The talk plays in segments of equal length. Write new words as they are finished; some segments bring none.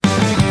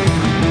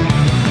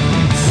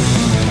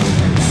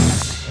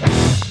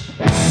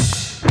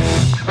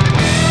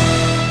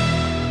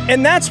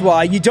And that's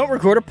why you don't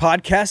record a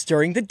podcast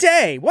during the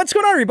day. What's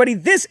going on, everybody?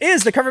 This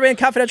is the Cover Band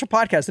Confidential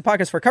Podcast, the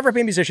podcast for cover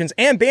band musicians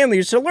and band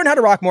leaders to learn how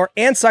to rock more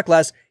and suck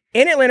less.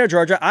 In Atlanta,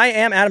 Georgia, I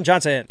am Adam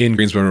Johnson. In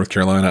Greensboro, North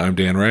Carolina, I'm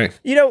Dan Ray.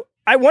 You know,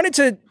 I wanted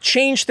to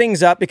change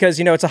things up because,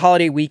 you know, it's a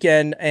holiday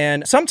weekend,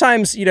 and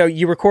sometimes, you know,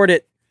 you record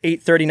at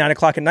 8:30, 9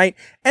 o'clock at night,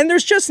 and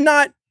there's just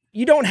not,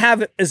 you don't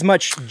have as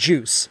much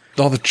juice.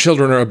 All the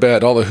children are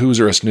abed, all the who's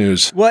are a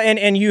snooze. Well,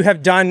 and you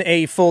have done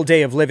a full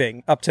day of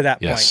living up to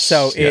that point.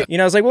 So, you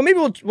know, I was like, well, maybe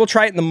we'll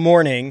try it in the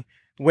morning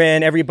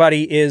when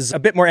everybody is a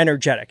bit more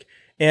energetic.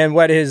 And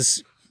what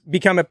has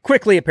become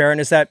quickly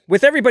apparent is that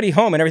with everybody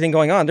home and everything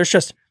going on, there's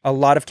just a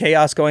lot of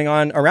chaos going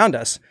on around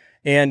us.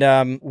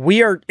 And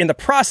we are in the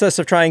process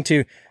of trying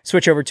to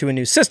switch over to a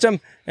new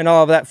system and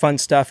all of that fun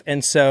stuff.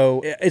 And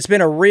so it's been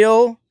a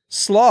real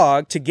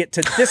slog to get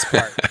to this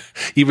part.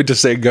 Even to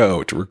say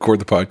go to record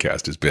the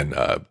podcast has been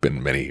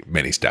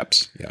many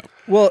steps. Yeah.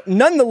 Well,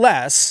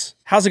 nonetheless,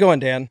 how's it going,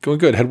 Dan? Going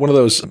good. Had one of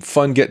those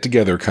fun get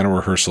together kind of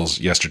rehearsals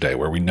yesterday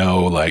where we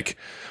know like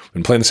we've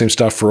been playing the same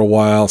stuff for a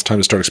while. It's time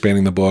to start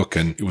expanding the book.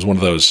 And it was one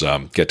of those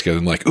get together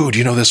and like, oh, do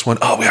you know this one?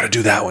 Oh, we got to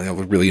do that one. It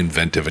was really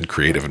inventive and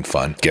creative and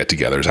fun get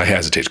togethers. I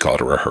hesitate to call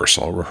it a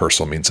rehearsal. A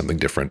rehearsal means something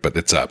different, but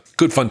it's a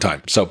good fun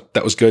time. So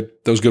that was good.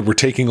 That was good. We're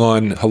taking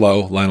on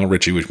Hello, Lionel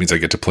Richie, which means I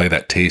get to play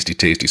that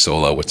tasty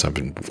solo, which I've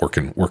been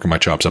working my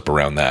chops up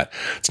around that.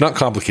 It's not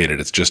complicated.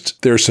 It's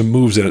just there are some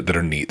moves that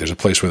are neat. There's a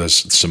place where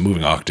there's some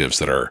moving octaves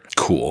that are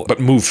cool,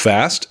 but move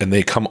fast and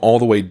they come all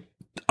the way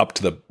up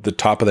to the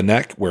top of the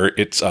neck where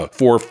it's a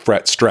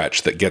 4-fret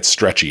stretch that gets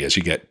stretchy as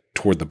you get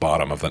toward the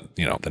bottom of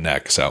the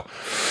neck. So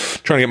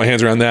trying to get my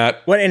hands around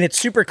that. Well, and it's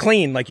super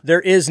clean. Like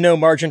there is no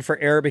margin for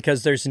error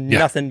because there's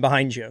nothing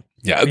behind you.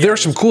 Yeah. There are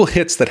some cool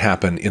hits that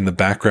happen in the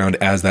background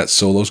as that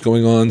solo's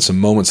going on. Some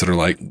moments that are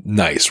like,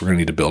 nice. We're going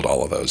to need to build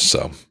all of those.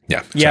 So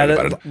yeah.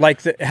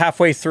 Like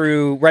halfway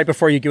through, right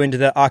before you go into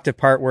the octave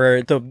part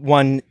where the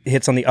one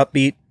hits on the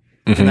upbeat.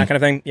 And that kind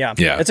of thing. Yeah.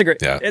 It's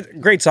a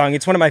great song.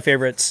 It's one of my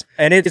favorites.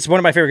 And it's one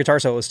of my favorite guitar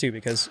solos too,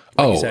 because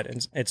like you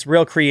said, it's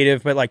real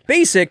creative, but like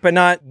basic, but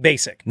not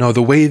basic. No,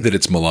 the way that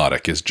it's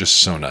melodic is just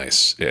so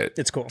nice.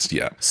 It's cool.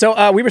 Yeah.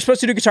 So we were supposed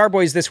to do Guitar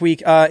Boys this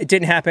week. It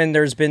didn't happen.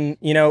 There's been,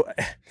 you know,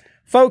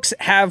 folks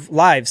have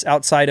lives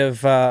outside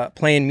of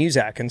playing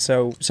music. And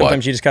so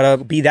sometimes you just got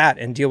to be that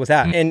and deal with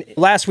that. And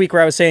last week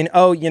where I was saying,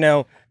 oh, you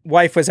know,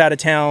 wife was out of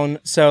town,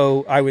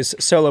 so I was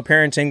solo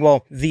parenting.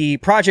 Well, the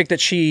project that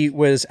she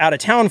was out of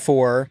town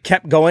for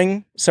kept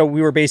going. So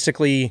we were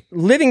basically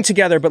living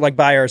together, but like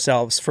by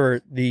ourselves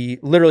for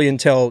literally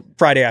until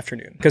Friday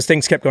afternoon because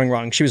things kept going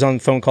wrong. She was on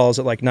phone calls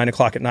at like 9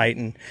 o'clock at night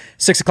and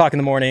 6 o'clock in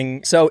the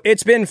morning. So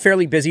it's been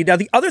fairly busy. Now,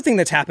 the other thing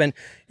that's happened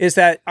is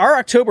that our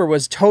October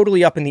was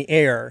totally up in the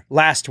air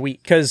last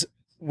week because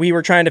we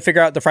were trying to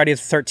figure out the Friday the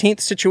 13th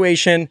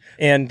situation,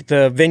 and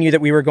the venue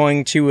that we were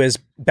going to is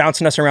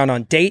bouncing us around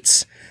on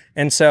dates.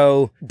 And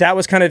so that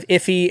was kind of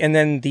iffy. And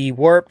then the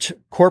Warped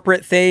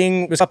corporate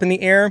thing was up in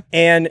the air.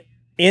 And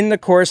in the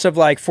course of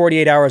like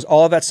 48 hours,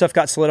 all of that stuff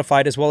got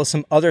solidified as well as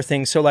some other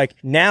things. So like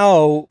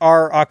now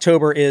our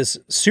October is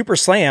super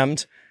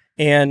slammed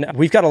and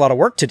we've got a lot of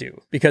work to do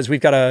because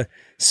we've got to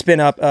spin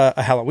up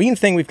a Halloween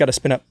thing. We've got to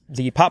spin up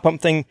the pop pump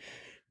thing.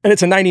 And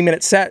it's a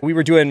 90-minute set. We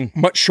were doing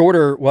much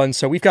shorter ones,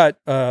 so we've got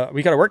a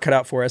work cut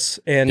out for us.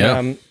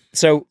 And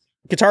so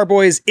Guitar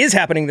Boys is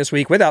happening this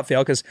week without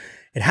fail because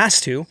it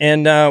has to.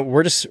 And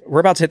we're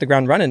about to hit the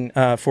ground running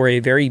for a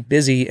very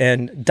busy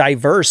and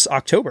diverse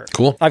October.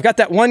 Cool. I've got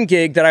that one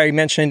gig that I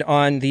mentioned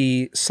on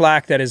the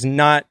Slack that is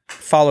not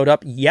followed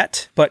up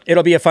yet, but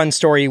it'll be a fun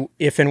story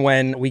if and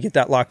when we get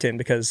that locked in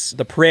because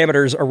the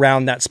parameters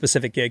around that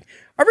specific gig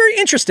are very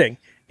interesting.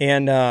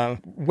 And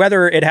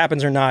whether it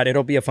happens or not,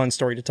 it'll be a fun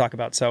story to talk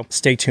about. So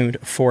stay tuned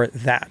for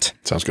that.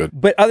 Sounds good.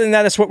 But other than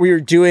that, that's what we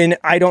were doing.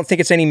 I don't think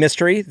it's any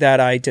mystery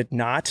that I did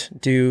not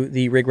do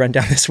the rig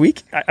rundown this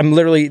week. I'm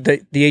literally,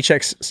 the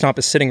HX Stomp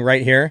is sitting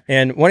right here.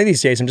 And one of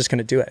these days, I'm just going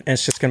to do it. And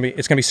it's just going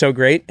to be so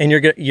great. And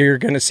you're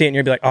going to see it and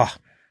you'll be like, oh,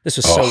 this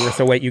was so worth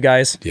the wait, you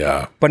guys.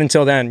 Yeah. But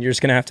until then, you're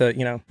just going to have to,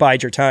 you know,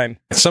 bide your time.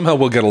 Somehow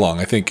we'll get along.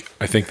 I think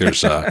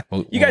there's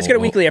you guys get a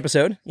weekly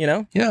episode, you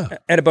know? Yeah.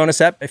 And a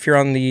bonus ep if you're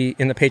in the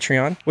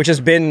Patreon, which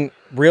has been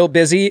real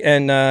busy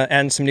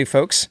and some new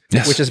folks,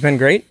 which has been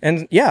great.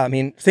 And yeah, I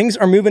mean, things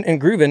are moving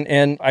and grooving.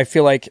 And I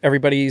feel like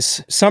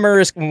everybody's summer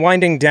is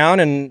winding down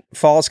and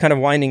fall's kind of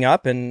winding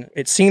up. And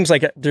it seems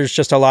like there's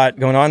just a lot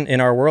going on in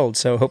our world.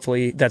 So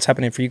hopefully that's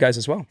happening for you guys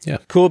as well. Yeah.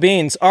 Cool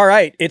beans. All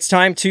right. It's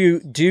time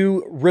to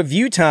do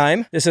review time.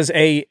 This is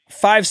a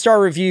 5-star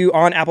review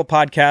on Apple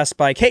Podcasts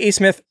by K.A.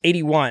 Smith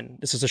 81.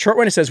 This is a short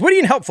one. It says, witty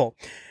and helpful.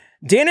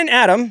 Dan and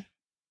Adam,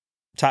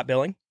 top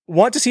billing,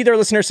 want to see their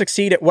listeners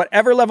succeed at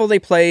whatever level they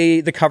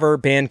play the cover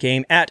band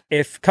game at.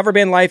 If cover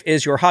band life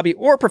is your hobby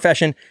or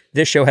profession,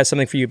 this show has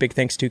something for you. Big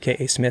thanks to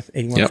K.A. Smith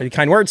 81 for the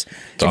kind words.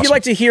 If you'd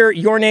like to hear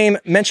your name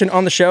mentioned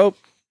on the show,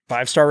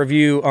 5-star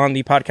review on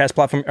the podcast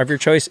platform of your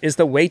choice is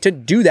the way to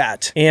do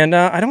that. And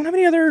I don't have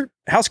any other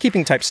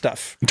housekeeping type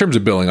stuff. In terms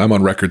of billing, I'm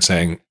on record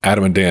saying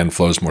Adam and Dan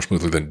flows more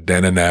smoothly than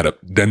Dan and Adam.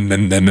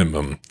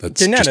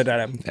 That's just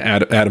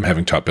Adam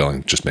having top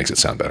billing just makes it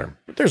sound better.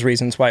 There's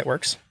reasons why it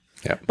works.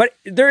 Yeah. But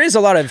there is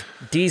a lot of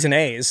D's and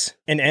A's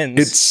and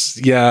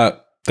N's.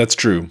 That's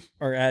true.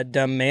 Or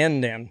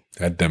Adamandan.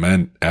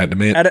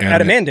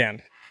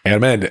 Adamandan.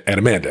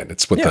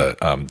 It's what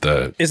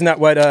the Isn't that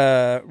what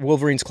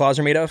Wolverine's claws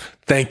are made of?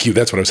 Thank you.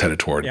 That's what I was headed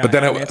toward. Yeah, but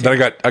then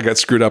I got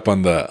screwed up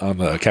on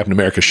the Captain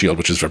America shield,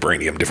 which is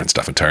vibranium, different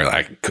stuff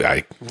entirely.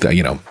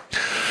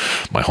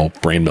 My whole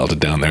brain melted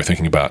down there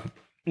thinking about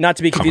not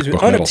to be confused with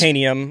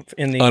unobtainium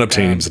in the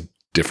unobtainium's a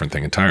different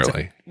thing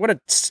entirely. What a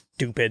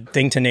stupid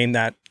thing to name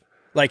that.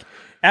 Like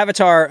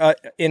Avatar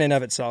in and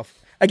of itself.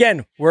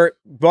 Again, we're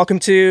welcome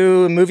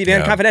to Movie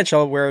Van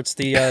Confidential, where it's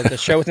the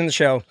show within the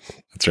show.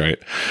 That's right.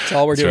 That's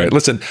all we're doing. Right.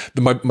 Listen,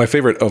 my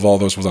favorite of all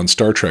those was on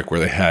Star Trek, where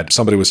they had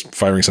somebody was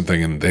firing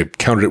something and they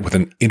countered it with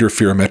an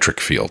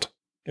interferometric field.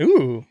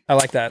 Ooh, I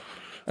like that.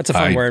 That's a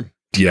fun word.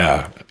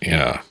 Yeah.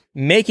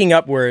 Making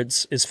up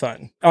words is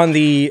fun. On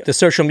the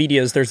social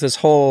medias, there's this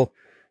whole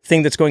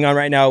thing that's going on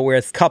right now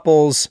with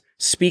couples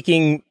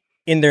speaking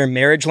in their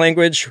marriage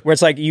language, where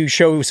it's like you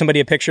show somebody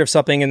a picture of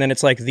something and then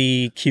it's like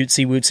the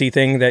cutesy wootsy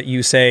thing that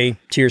you say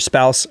to your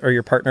spouse or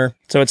your partner.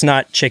 So it's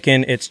not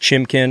chicken, it's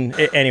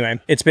chimkin. Anyway,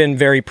 it's been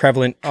very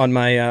prevalent on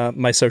my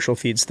my social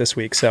feeds this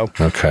week. So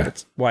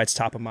that's why it's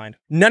top of mind.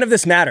 None of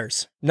this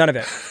matters. None of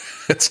it.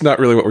 It's not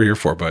really what we're here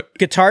for, but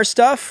guitar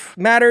stuff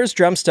matters,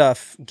 drum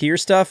stuff, gear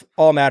stuff,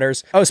 all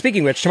matters. Oh,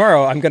 speaking of which,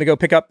 tomorrow I'm going to go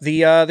pick up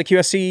the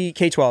QSC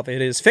K12.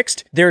 It is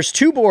fixed. There's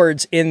 2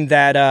 boards in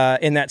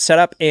that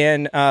setup,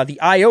 and the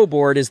I/O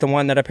board is the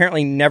one that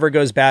apparently never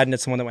goes bad, and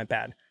it's the one that went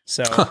bad.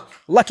 So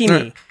lucky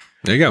me.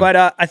 There you go.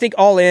 But I think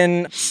all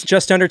in,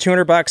 just under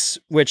 $200,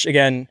 which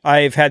again,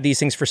 I've had these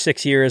things for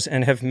 6 years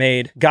and have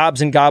made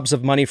gobs and gobs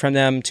of money from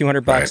them.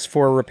 $200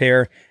 for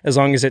repair, as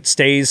long as it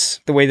stays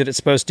the way that it's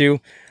supposed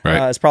to.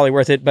 Right. It's probably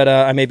worth it. But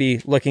I may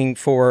be looking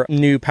for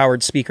new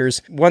powered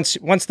speakers. Once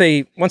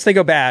they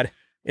go bad,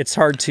 it's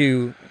hard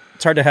to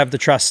have the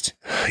trust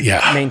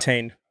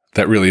maintained.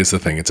 That really is the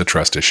thing. It's a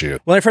trust issue.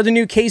 Well, I've heard the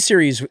new K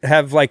series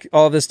have like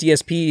all this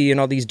DSP and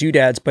all these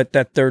doodads, but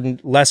that they're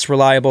less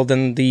reliable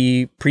than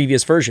the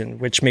previous version,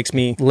 which makes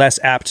me less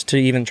apt to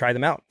even try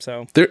them out.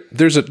 So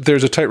there's a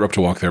tightrope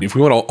to walk there. If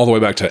we went all the way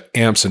back to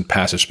amps and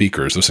passive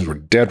speakers, those things were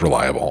dead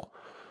reliable,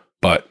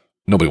 but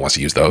nobody wants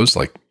to use those.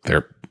 Like,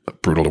 they're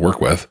brutal to work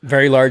with.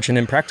 Very large and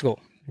impractical.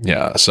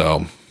 Yeah.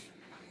 So,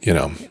 you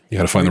got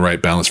to find the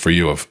right balance for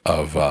you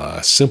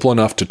of simple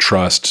enough to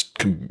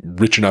trust,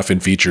 rich enough in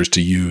features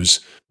to use.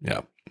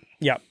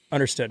 Yeah.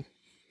 Understood.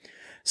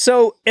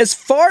 So as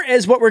far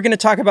as what we're going to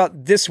talk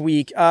about this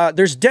week,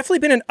 there's definitely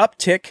been an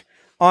uptick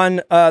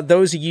on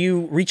those of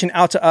you reaching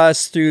out to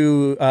us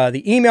through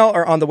the email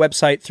or on the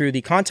website through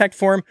the contact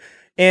form.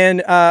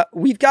 And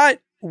we've got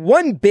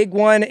one big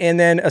one and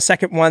then a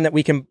second one that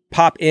we can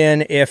pop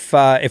in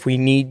if we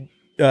need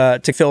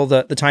to fill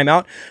the time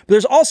out. But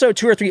there's also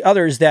 2 or 3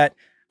 others that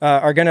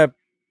are going to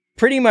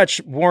pretty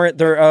much warrant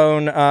their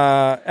own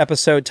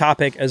episode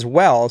topic as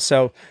well.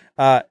 So,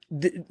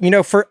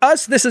 for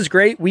us, this is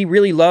great. We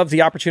really love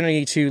the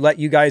opportunity to let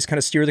you guys kind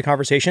of steer the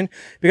conversation,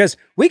 because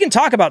we can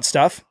talk about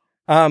stuff.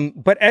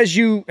 But as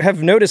you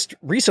have noticed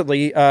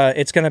recently,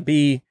 it's going to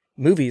be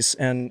movies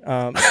and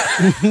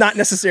not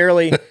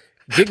necessarily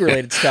gig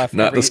related stuff.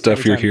 Not the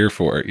stuff you're here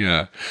for.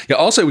 Yeah. Yeah.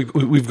 Also,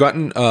 we've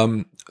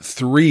gotten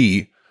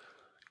 3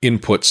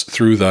 inputs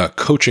through the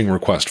coaching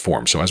request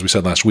form. So as we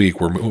said last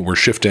week, we're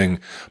shifting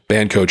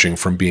band coaching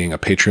from being a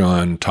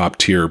Patreon top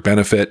tier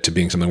benefit to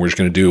being something we're just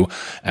going to do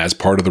as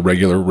part of the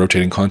regular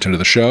rotating content of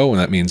the show. And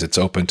that means it's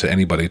open to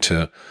anybody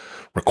to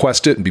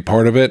request it and be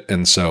part of it.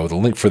 And so the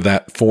link for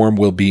that form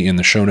will be in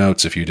the show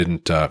notes. If you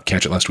didn't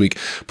catch it last week,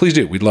 please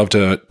do. We'd love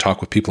to talk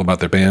with people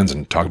about their bands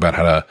and talk about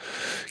how to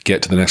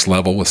get to the next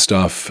level with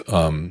stuff.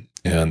 And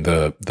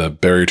the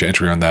barrier to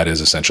entry on that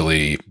is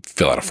essentially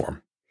fill out a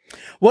form.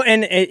 Well,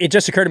 and it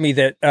just occurred to me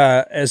that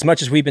as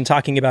much as we've been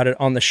talking about it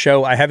on the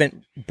show, I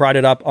haven't brought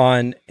it up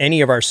on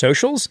any of our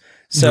socials.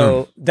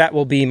 So that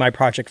will be my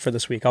project for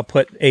this week. I'll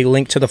put a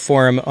link to the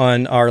forum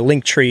on our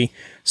link tree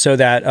so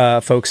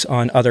that folks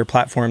on other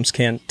platforms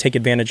can take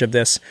advantage of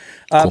this.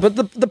 Cool. But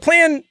the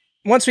plan,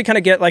 once we kind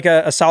of get like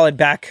a solid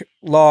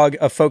backlog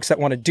of folks that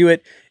want to do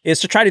it, is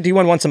to try to do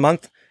one once a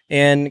month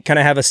and kind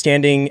of have a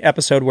standing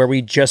episode where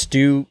we just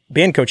do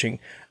band coaching.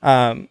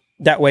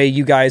 That way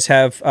you guys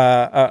have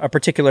a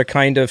particular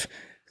kind of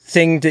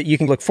thing that you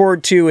can look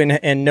forward to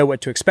and know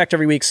what to expect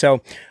every week.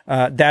 So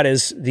that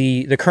is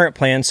the current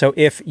plan. So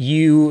if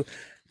you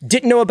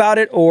didn't know about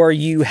it or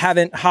you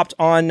haven't hopped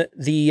on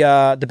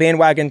the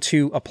bandwagon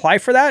to apply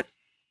for that,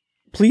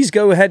 please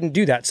go ahead and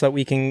do that so that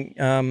we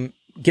can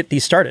get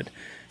these started.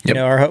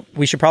 Yep.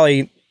 We should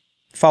probably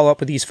follow up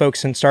with these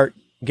folks and start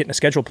getting a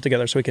schedule put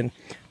together so we can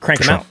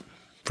crank them out.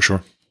 For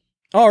sure.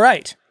 All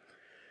right.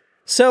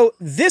 So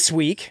this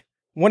week,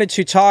 wanted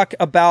to talk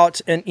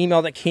about an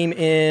email that came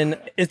in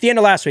at the end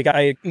of last week.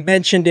 I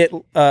mentioned it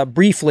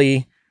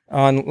briefly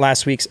on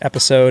last week's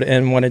episode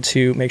and wanted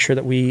to make sure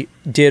that we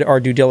did our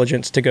due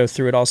diligence to go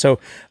through it all. So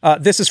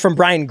this is from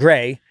Brian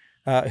Gray,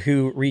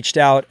 who reached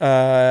out.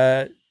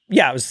 It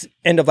was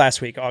end of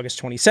last week,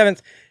 August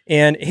 27th.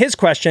 And his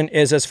question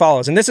is as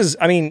follows. And this is,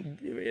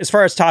 as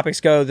far as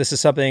topics go, this is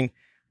something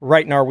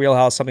right in our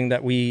wheelhouse, something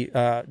that we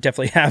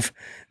definitely have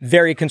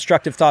very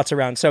constructive thoughts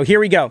around. So here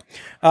we go.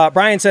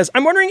 Brian says,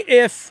 I'm wondering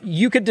if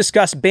you could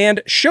discuss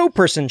band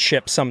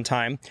showpersonship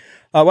sometime.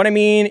 What I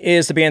mean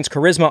is the band's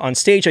charisma on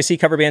stage. I see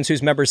cover bands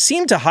whose members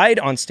seem to hide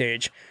on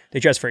stage. They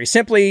dress very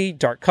simply,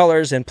 dark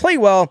colors, and play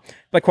well,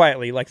 but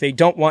quietly, like they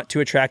don't want to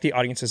attract the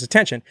audience's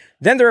attention.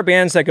 Then there are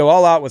bands that go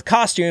all out with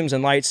costumes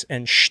and lights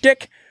and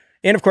shtick.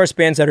 And of course,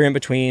 bands that are in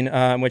between,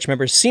 which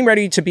members seem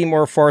ready to be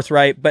more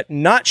forthright, but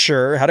not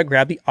sure how to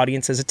grab the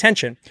audience's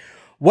attention.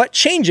 What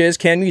changes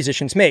can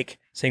musicians make?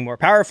 Sing more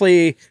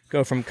powerfully,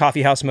 go from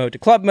coffee house mode to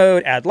club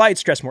mode, add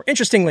lights, dress more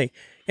interestingly,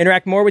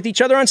 interact more with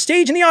each other on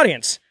stage and the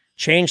audience,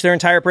 change their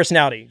entire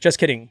personality. Just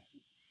kidding.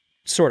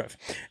 Sort of.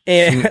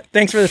 And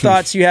thanks for the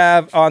thoughts you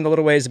have on the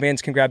little ways the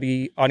bands can grab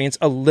the audience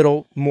a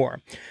little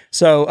more.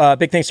 So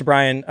big thanks to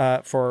Brian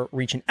for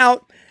reaching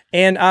out.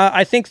 And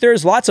I think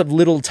there's lots of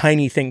little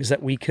tiny things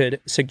that we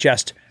could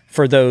suggest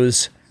for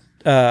those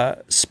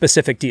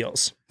specific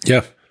deals.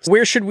 Yeah.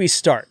 Where should we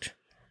start?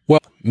 Well,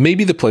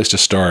 maybe the place to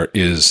start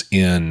is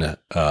in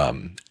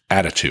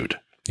attitude.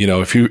 You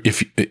know, if you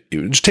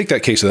just take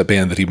that case of that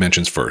band that he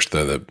mentions first,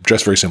 the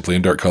dress very simply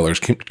in dark colors,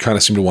 kind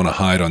of seem to want to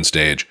hide on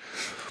stage.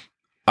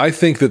 I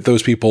think that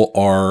those people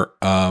are,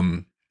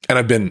 and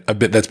I've been,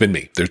 that's been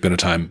me. There's been a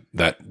time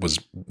that was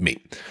me.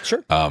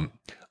 Sure.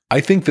 I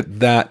think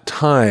that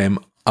time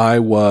I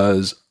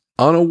was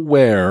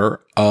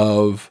unaware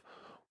of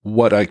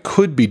what I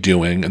could be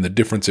doing and the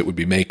difference it would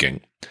be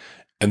making.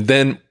 And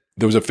then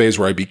there was a phase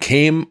where I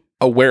became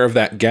aware of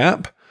that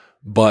gap,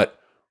 but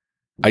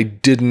I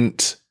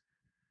didn't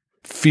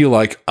feel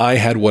like I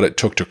had what it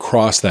took to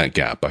cross that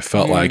gap. I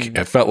felt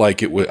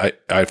like it would,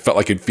 I felt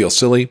like it'd feel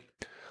silly.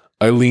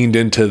 I leaned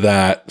into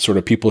that sort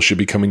of people should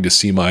be coming to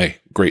see my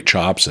great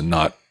chops and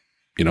not,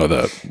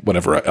 the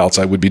whatever else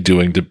I would be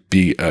doing to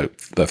be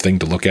the thing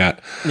to look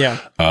at. Yeah.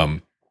 I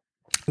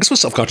just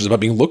was self-conscious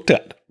about being looked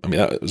at. I mean,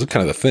 that was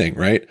kind of the thing,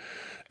 right?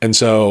 And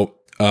so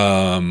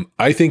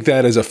I think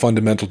that is a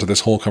fundamental to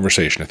this whole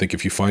conversation. I think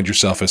if you find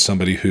yourself as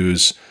somebody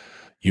who's,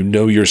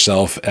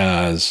 yourself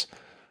as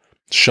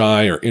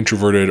shy or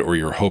introverted, or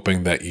you're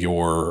hoping that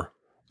your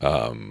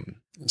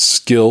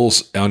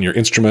skills on your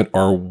instrument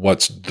are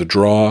what's the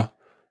draw,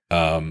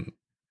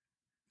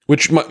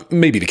 which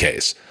may be the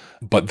case,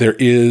 but there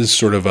is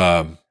sort of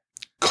a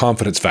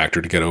confidence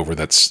factor to get over.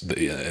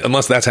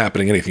 Unless that's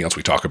happening, anything else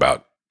we talk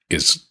about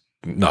is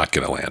not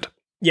going to land.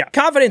 Yeah.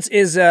 Confidence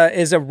is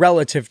a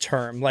relative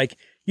term. Like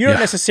you don't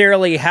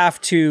necessarily have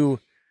to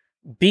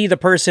be the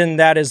person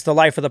that is the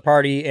life of the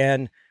party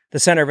and the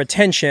center of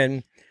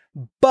attention,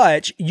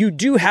 but you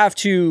do have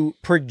to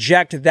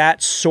project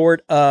that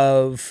sort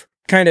of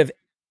kind of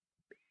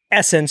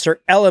essence or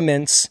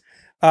elements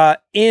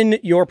in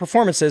your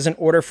performances in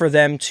order for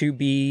them to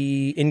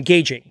be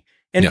engaging.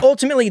 And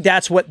ultimately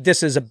that's what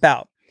this is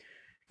about.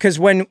 Because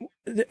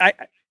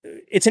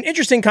it's an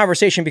interesting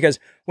conversation because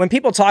when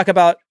people talk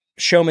about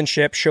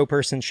showmanship,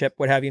 showpersonship,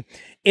 what have you,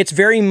 it's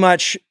very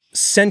much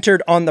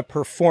centered on the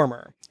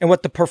performer and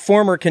what the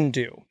performer can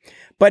do.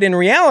 But in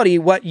reality,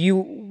 what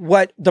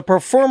the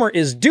performer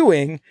is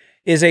doing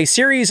is a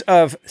series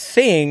of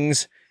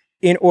things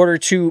in order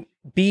to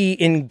be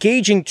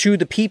engaging to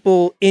the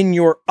people in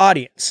your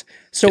audience.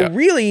 So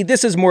really,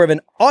 this is more of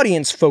an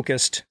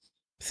audience-focused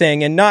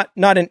thing and not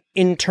an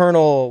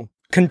internal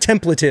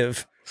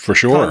contemplative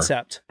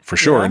concept. For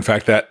sure. Yeah? In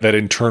fact, that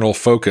internal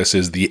focus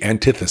is the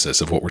antithesis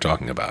of what we're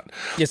talking about.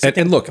 Yes,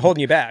 and look,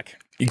 holding you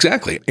back.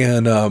 Exactly.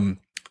 And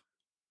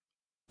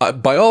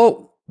by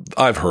all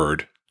I've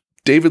heard,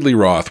 David Lee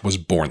Roth was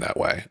born that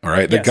way. All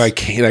right. That guy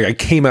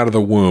came out of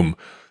the womb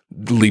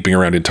leaping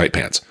around in tight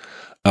pants.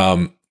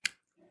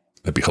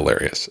 That'd be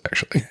hilarious,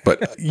 actually.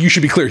 But you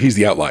should be clear, he's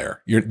the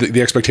outlier.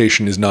 The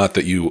expectation is not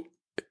that you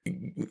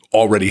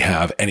already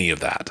have any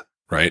of that,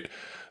 right?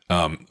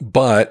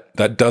 But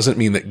that doesn't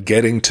mean that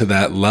getting to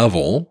that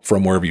level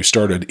from wherever you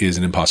started is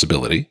an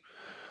impossibility.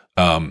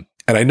 And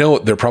I know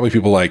there are probably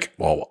people like,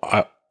 well,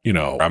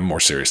 I'm more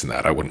serious than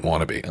that. I wouldn't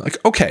want to be.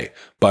 Like, okay,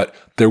 but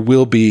there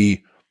will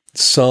be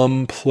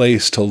some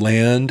place to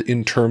land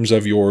in terms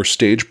of your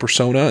stage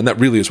persona. And that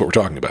really is what we're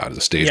talking about, is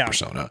a stage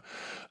persona.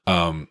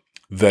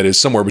 That is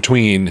somewhere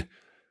between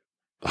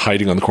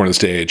hiding on the corner of the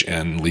stage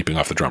and leaping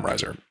off the drum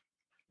riser.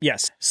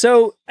 Yes.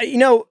 So,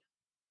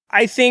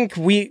 I think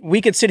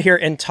we could sit here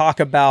and talk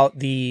about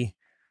the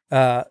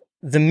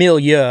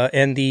milieu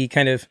and the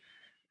kind of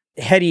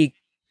heady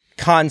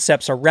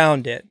concepts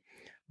around it.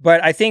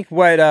 But I think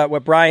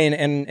what Brian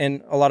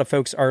and a lot of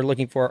folks are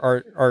looking for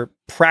are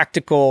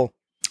practical,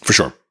 for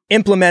sure,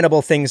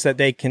 implementable things that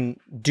they can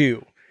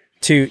do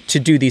to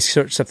do these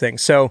sorts of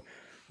things. So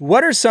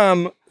what are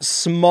some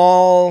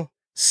small,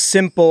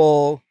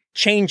 simple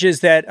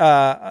changes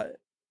that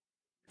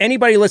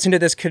anybody listening to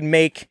this could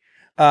make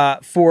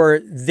for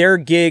their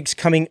gigs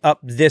coming up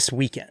this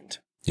weekend?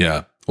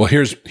 Yeah. Well,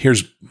 here's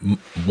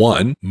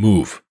one: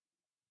 move.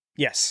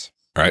 Yes.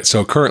 All right.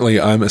 So currently,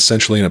 I'm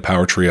essentially in a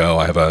power trio.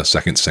 I have a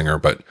second singer,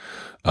 but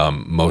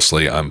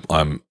mostly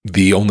I'm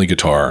the only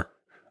guitar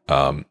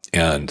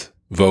and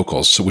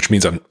vocals. So which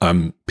means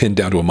I'm pinned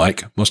down to a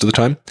mic most of the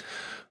time.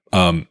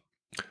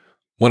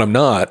 When I'm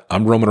not,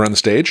 I'm roaming around the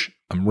stage.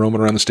 I'm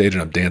roaming around the stage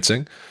and I'm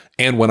dancing.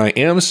 And when I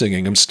am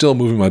singing, I'm still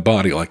moving my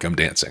body like I'm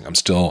dancing. I'm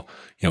still,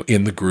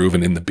 in the groove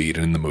and in the beat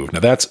and in the move. Now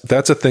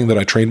that's a thing that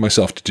I trained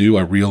myself to do.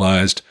 I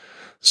realized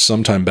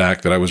sometime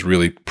back that I was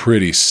really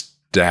pretty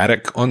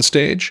static on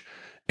stage.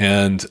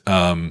 And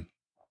so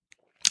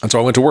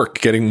I went to work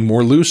getting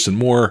more loose and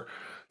more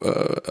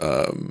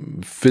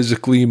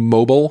physically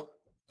mobile.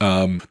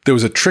 There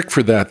was a trick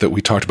for that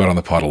we talked about on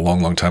the pod a long,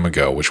 long time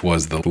ago, which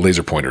was the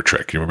laser pointer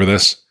trick. You remember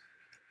this?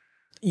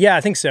 Yeah,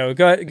 I think so.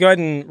 Go ahead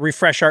and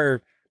refresh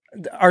our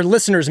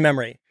listeners'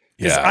 memory.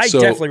 Yeah, I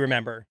definitely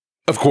remember.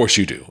 Of course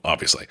you do,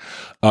 obviously.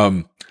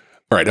 All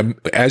right,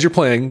 as you're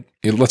playing,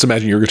 let's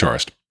imagine you're a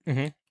guitarist.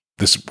 Mm-hmm.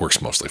 This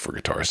works mostly for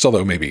guitarists,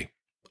 although maybe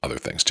other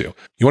things too.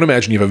 You want to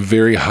imagine you have a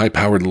very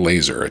high-powered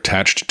laser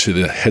attached to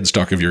the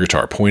headstock of your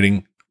guitar,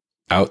 pointing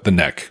out the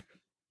neck.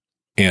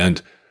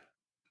 And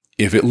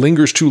if it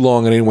lingers too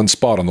long in any one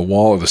spot on the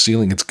wall or the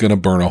ceiling, it's going to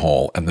burn a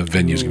hole and the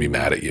venue's going to be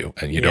mad at you.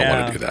 And you don't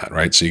want to do that,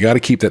 right? So you got to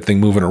keep that thing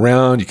moving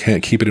around. You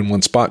can't keep it in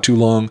one spot too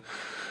long.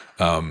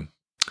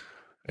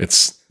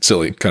 It's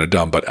silly, kind of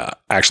dumb, but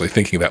actually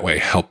thinking that way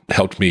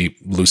helped me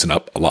loosen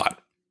up a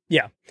lot.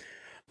 Yeah.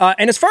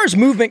 And as far as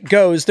movement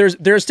goes, there's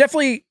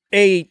definitely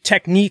a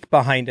technique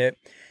behind it,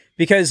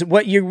 because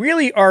what you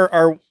really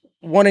are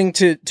wanting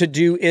to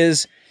do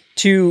is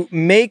to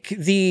make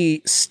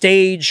the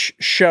stage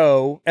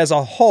show as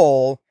a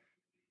whole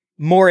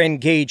more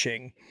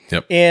engaging.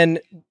 Yep. And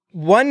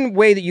one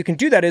way that you can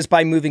do that is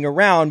by moving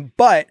around.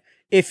 But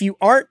if you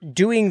aren't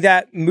doing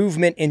that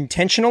movement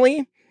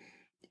intentionally,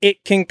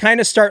 it can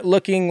kind of start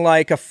looking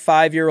like a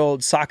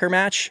 5-year-old soccer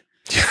match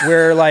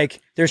where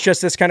like there's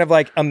just this kind of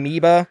like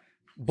amoeba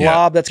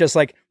blob that's just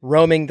like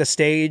roaming the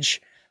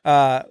stage.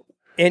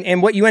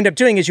 And what you end up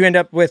doing is you end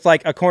up with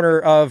like a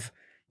corner of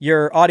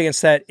your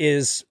audience that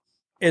is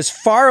as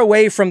far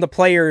away from the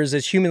players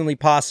as humanly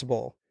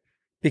possible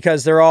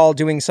because they're all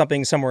doing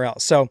something somewhere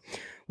else. So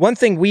one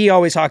thing we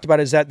always talked about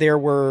is that there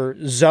were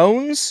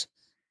zones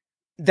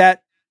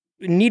that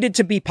needed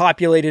to be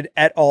populated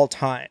at all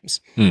times.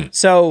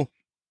 So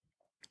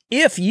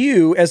if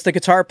you, as the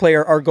guitar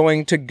player, are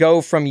going to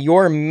go from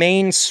your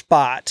main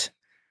spot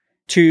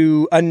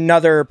to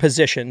another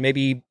position,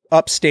 maybe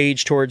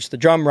upstage towards the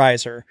drum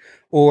riser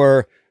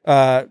or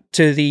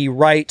to the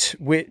right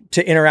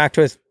to interact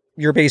with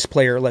your bass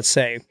player, let's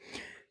say.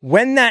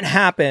 When that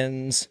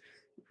happens,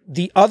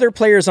 the other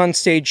players on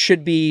stage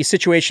should be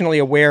situationally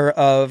aware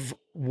of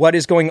what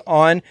is going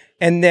on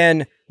and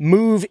then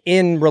move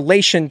in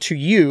relation to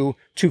you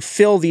to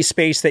fill the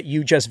space that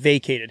you just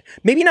vacated.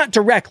 Maybe not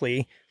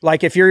directly,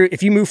 like if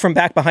you move from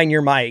back behind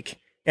your mic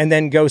and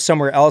then go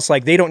somewhere else,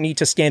 like they don't need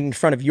to stand in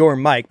front of your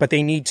mic, but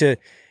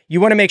you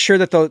want to make sure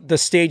that the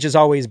stage is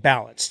always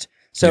balanced.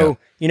 So,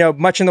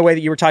 much in the way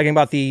that you were talking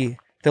about the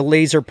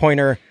laser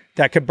pointer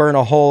that could burn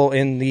a hole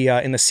in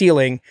the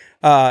ceiling,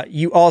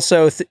 you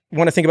also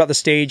want to think about the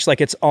stage like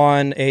it's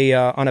on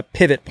a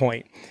pivot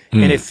point.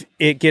 And if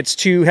it gets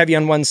too heavy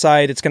on one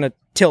side, it's going to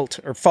tilt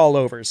or fall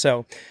over.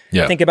 So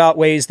think about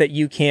ways that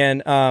you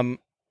can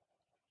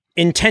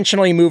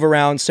intentionally move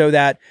around so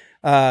that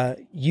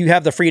you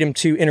have the freedom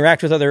to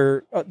interact with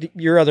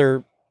your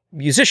other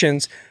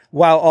musicians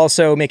while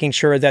also making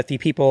sure that the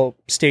people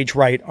stage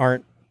right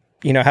aren't,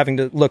 having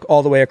to look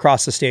all the way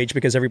across the stage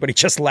because everybody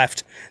just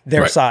left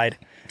their side.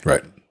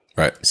 Right.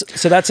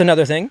 So that's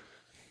another thing.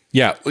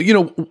 Yeah.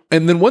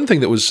 And then one thing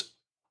that was,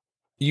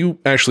 you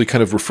actually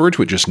kind of referred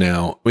to it just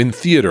now. In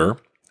theater,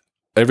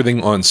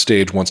 everything on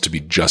stage wants to be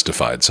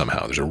justified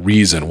somehow. There's a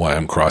reason why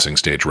I'm crossing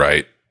stage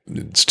right.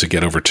 It's to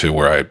get over to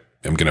where I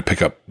am going to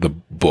pick up the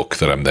book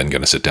that I'm then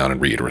going to sit down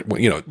and read. Or,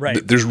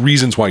 there's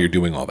reasons why you're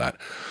doing all that.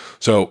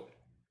 So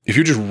if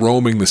you're just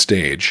roaming the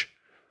stage,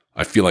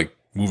 I feel like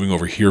moving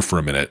over here for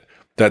a minute,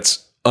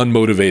 that's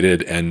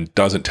unmotivated and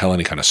doesn't tell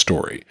any kind of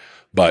story.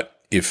 But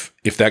if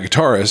that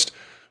guitarist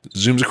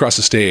zooms across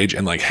the stage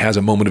and like has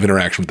a moment of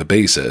interaction with the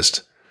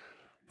bassist,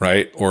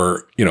 right?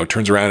 Or,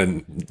 turns around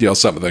and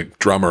yells something at the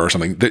drummer or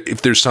something,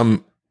 if there's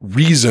some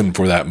reason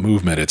for that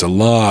movement, it's a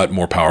lot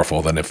more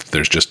powerful than if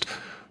there's just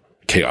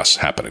chaos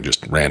happening,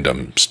 just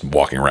random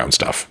walking around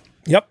stuff.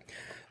 Yep.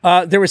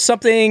 There was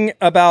something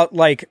about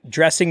like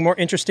dressing more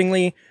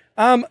interestingly.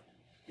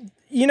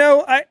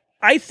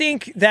 I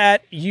think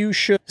that you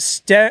should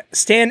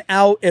stand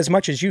out as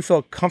much as you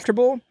feel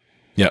comfortable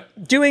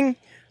doing.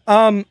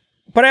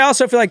 But I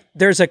also feel like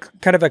there's a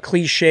kind of a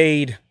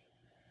cliched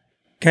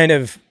kind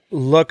of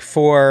look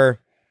for,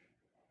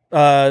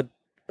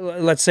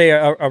 let's say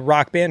a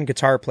rock band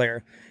guitar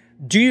player.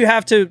 Do you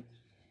have to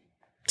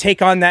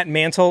take on that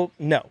mantle?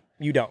 No,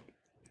 you don't.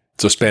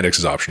 So spandex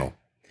is optional.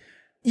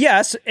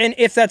 Yes, and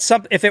if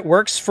if it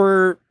works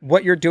for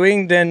what you're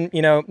doing, then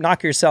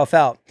knock yourself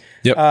out.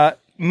 Yep.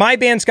 My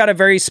band's got a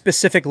very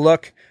specific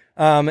look,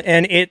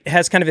 and it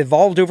has kind of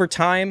evolved over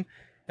time.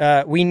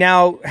 We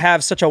now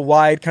have such a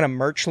wide kind of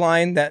merch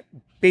line that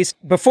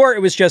before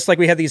it was just like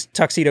we had these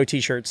tuxedo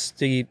T-shirts,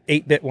 the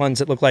 8-bit ones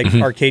that look like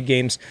arcade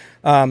games,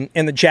 and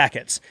the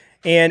jackets.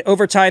 And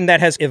over time that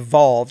has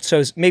evolved.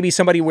 So maybe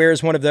somebody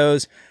wears one of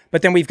those,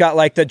 but then we've got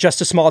like the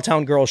Just a Small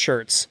Town Girl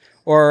shirts,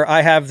 or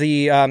I have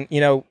the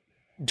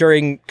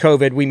during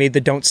COVID, we made the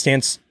Don't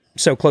Stand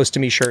So Close to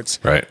Me shirts.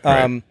 Right.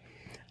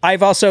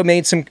 I've also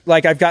made some,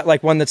 like, I've got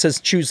like one that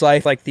says Choose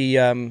Life, like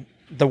the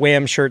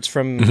Wham shirts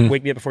from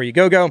Wake Me Up Before You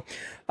Go.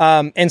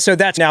 And so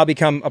that's now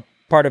become a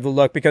part of the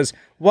look because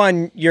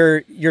one,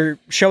 you're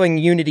showing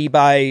unity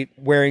by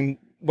wearing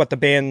what the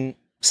band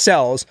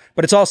sells,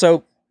 but it's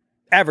also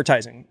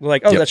advertising. We're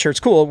like, that shirt's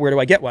cool. Where do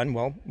I get one?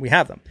 Well, we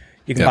have them.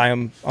 You can buy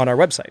them on our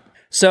website.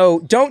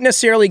 So don't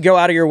necessarily go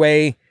out of your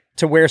way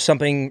to wear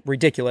something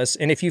ridiculous.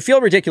 And if you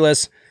feel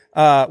ridiculous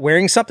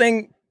wearing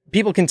something,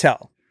 people can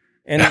tell.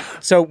 And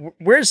so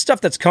wear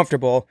stuff that's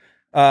comfortable,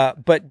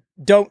 but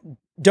don't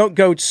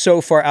go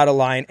so far out of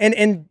line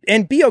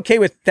and be okay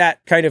with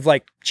that kind of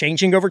like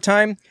changing over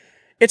time.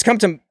 It's come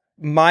to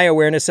my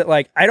awareness that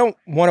like, I don't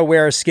want to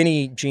wear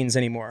skinny jeans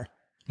anymore.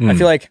 I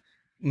feel like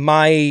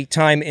my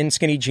time in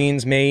skinny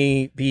jeans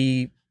may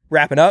be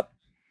wrapping up.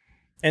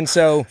 And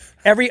so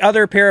every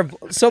other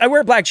so I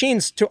wear black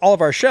jeans to all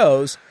of our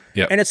shows.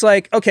 Yep. And it's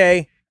like,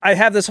 okay, I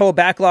have this whole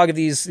backlog of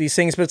these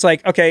things, but it's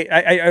like,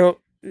 okay,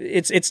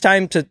 it's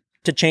time to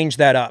change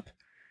that up.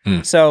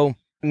 So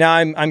now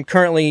I'm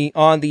currently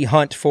on the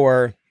hunt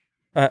for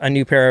a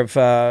new pair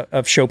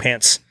of show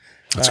pants.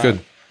 That's good.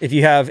 If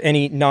you have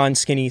any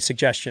non-skinny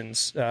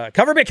suggestions,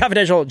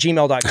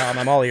 coverbitconfidential@gmail.com.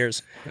 I'm all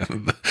ears.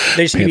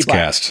 They just need to be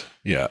black. Pantscast.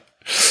 Yeah.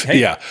 Hey.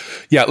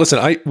 Yeah.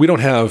 Listen, we don't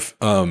have,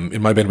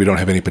 in my band, we don't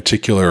have any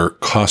particular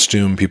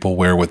costume people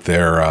wear what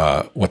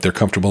they're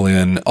comfortable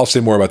in. I'll say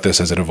more about this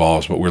as it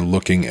evolves, but we're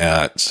looking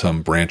at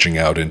some branching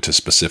out into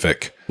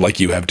specific, like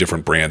you have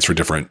different brands for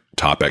different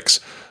topics.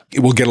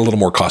 It will get a little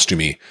more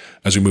costumey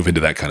as we move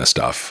into that kind of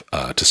stuff,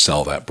 to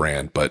sell that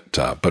brand. But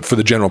for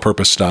the general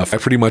purpose stuff, I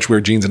pretty much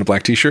wear jeans and a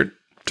black t-shirt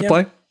to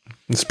play.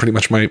 It's pretty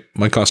much my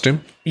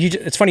costume.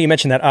 It's funny you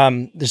mentioned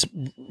that. Just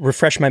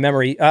refresh my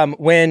memory.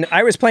 When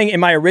I was playing in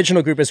my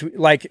original group,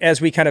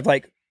 as we kind of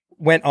like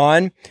went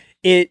on,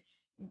 it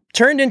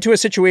turned into a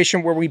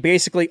situation where we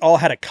basically all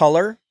had a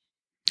color.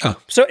 Oh.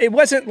 So it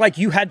wasn't like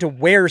you had to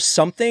wear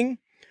something,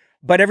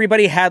 but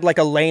everybody had like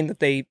a lane that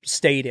they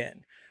stayed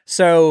in.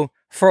 So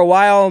for a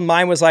while,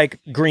 mine was like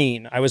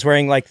green. I was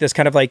wearing like this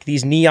kind of like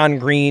these neon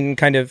green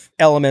kind of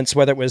elements,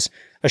 whether it was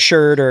a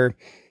shirt or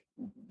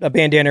a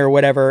bandana or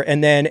whatever.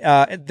 And then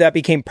that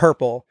became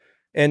purple.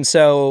 And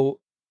so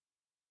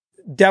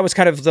that was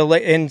kind of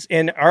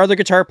and our other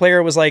guitar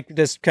player was like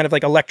this kind of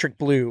like electric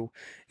blue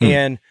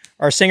and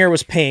our singer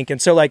was pink.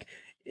 And so like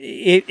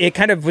it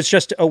kind of was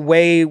just a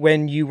way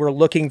when you were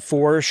looking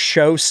for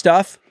show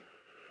stuff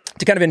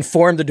to kind of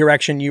inform the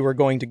direction you were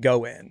going to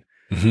go in.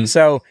 Mm-hmm.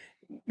 So,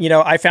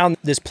 I found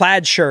this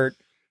plaid shirt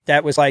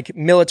that was like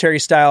military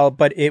style,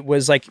 but it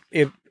was like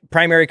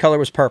primary color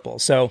was purple.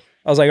 So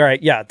I was like, all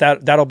right, yeah,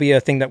 that'll be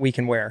a thing that we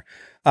can wear.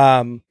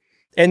 And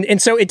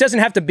so it doesn't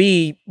have to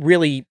be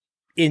really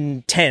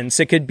intense.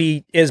 It could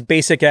be as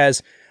basic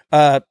as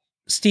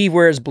Steve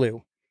wears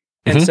blue.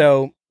 And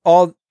so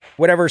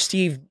whatever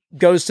Steve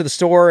goes to the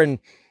store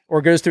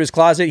or goes through his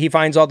closet, he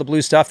finds all the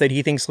blue stuff that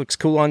he thinks looks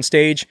cool on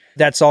stage.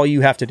 That's all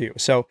you have to do.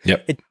 So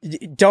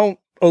don't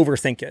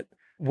overthink it.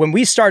 When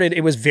we started,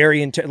 it was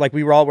very like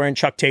we were all wearing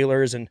Chuck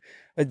Taylors, and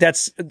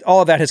that's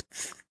all of that has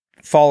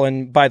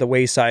fallen by the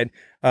wayside.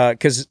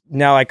 Because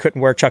now I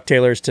couldn't wear Chuck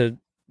Taylors to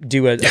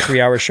do a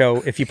 3-hour show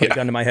if you put a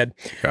gun to my head.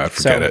 God,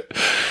 forget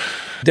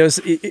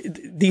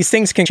it. These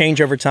things can change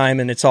over time,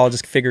 and it's all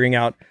just figuring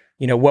out,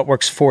 what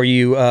works for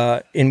you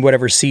in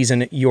whatever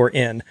season you're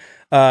in.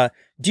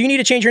 Do you need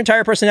to change your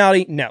entire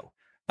personality? No.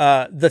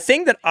 The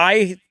thing that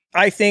I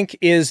think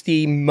is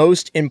the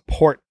most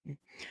important,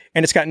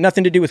 and it's got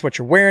nothing to do with what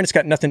you're wearing. It's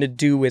got nothing to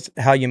do with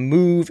how you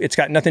move. It's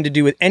got nothing to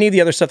do with any of the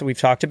other stuff that we've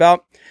talked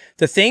about.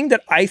 The thing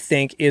that I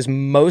think is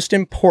most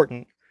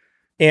important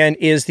and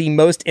is the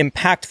most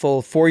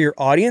impactful for your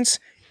audience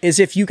is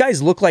if you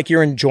guys look like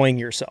you're enjoying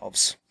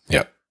yourselves.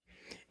 Yeah.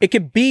 It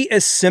could be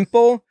as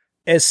simple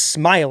as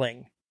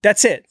smiling.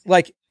 That's it.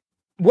 Like,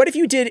 what if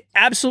you did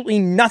absolutely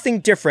nothing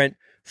different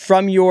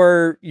from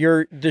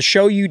the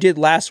show you did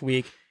last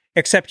week,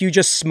 except you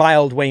just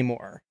smiled way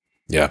more?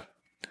 Yeah.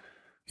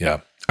 Yeah.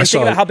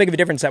 Think about how big of a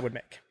difference that would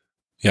make.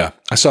 Yeah.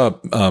 I saw,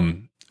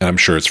 and I'm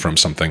sure it's from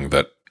something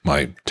that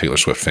my Taylor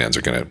Swift fans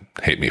are going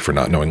to hate me for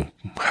not knowing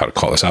how to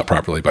call this out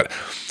properly, but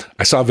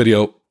I saw a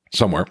video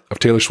somewhere of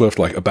Taylor Swift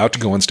like about to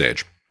go on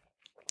stage,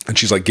 and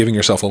she's like giving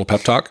herself a little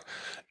pep talk.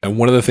 And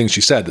one of the things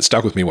she said that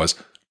stuck with me was,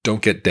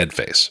 "Don't get dead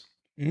face."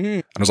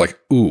 And I was like,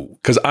 ooh,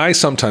 because I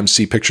sometimes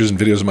see pictures and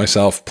videos of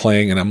myself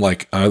playing, and I'm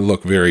like, I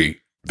look very,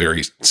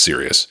 very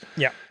serious.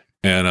 Yeah.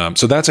 And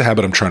so that's a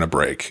habit I'm trying to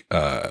break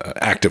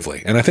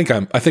actively, and I think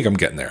I'm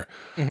getting there.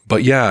 Mm-hmm.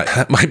 But yeah,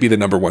 that might be the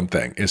number one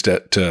thing, is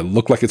to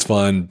look like it's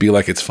fun, be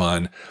like it's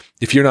fun.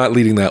 If you're not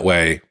leading that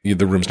way,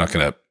 the room's not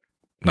gonna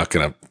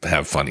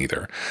have fun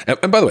either.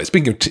 And by the way,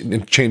 speaking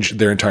of change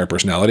their entire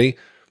personality,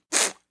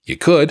 you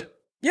could.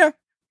 Yeah,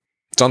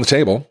 it's on the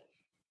table.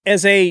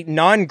 As a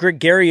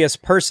non-gregarious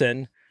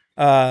person,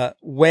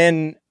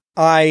 when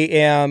I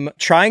am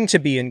trying to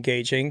be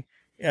engaging,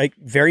 like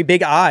very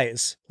big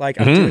eyes, like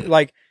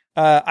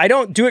I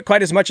don't do it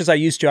quite as much as I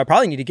used to. I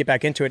probably need to get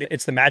back into it.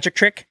 It's the magic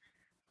trick,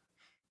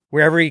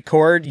 where every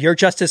chord you're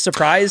just as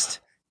surprised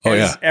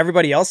as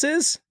everybody else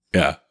is.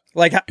 Yeah,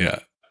 yeah.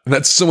 And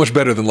that's so much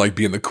better than like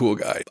being the cool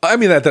guy. I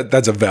mean,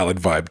 that's a valid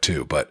vibe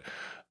too. But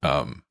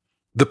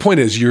the point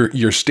is,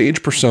 your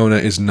stage persona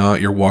is not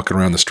your walking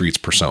around the streets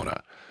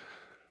persona,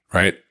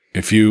 right?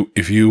 If you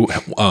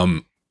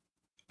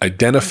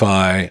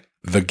identify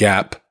the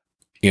gap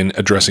in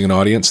addressing an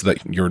audience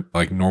that your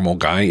like normal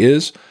guy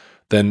is,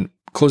 then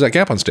close that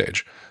gap on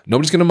stage.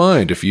 Nobody's going to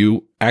mind if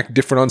you act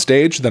different on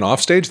stage than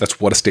off stage. That's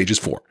what a stage is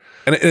for.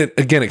 And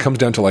again, it comes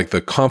down to like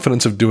the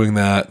confidence of doing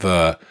that,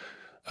 the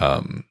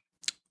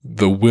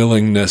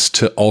willingness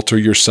to alter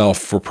yourself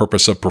for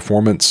purpose of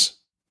performance.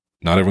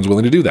 Not everyone's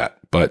willing to do that,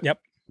 but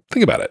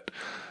think about it.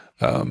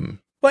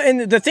 Well,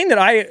 and the thing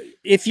that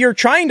if you're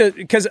trying to,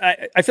 because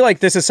I feel like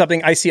this is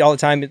something I see all the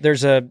time.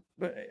 There's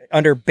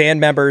under band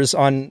members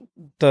on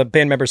the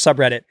band members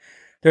subreddit,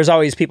 there's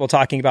always people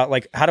talking about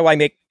like, how do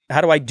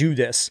I do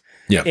this?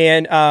 Yeah.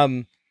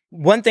 And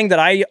one thing that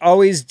I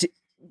always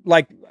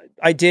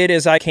did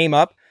as I came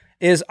up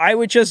is I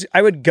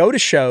would go to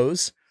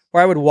shows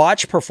or I would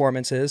watch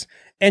performances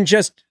and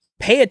just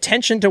pay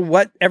attention to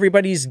what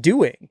everybody's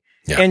doing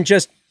and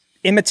just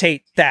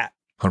imitate that.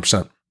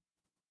 100%.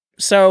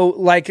 So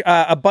like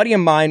a buddy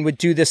of mine would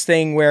do this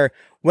thing where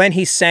when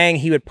he sang,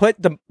 he would put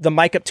the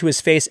mic up to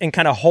his face and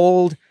kind of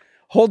hold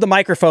the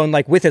microphone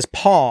like with his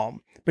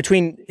palm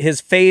between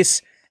his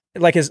face,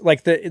 like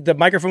the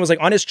microphone was like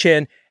on his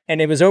chin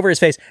and it was over his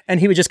face, and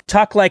he would just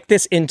talk like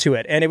this into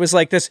it. And it was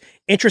like this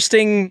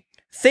interesting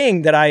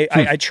thing that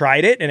I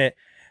tried it, and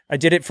I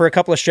did it for a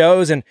couple of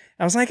shows, and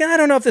I was like, I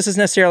don't know if this is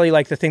necessarily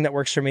like the thing that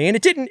works for me. And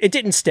it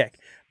didn't stick,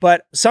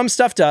 but some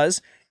stuff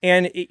does.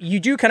 And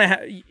you do kind of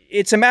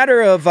it's a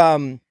matter of,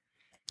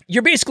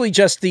 you're basically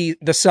just the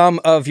sum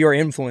of your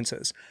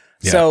influences.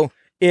 Yeah. So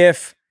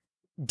if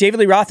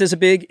David Lee Roth is a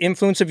big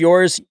influence of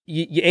yours,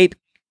 you ape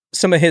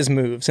some of his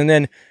moves. And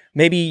then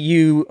maybe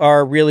you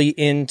are really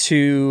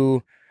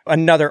into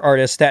another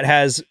artist that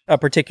has a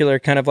particular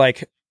kind of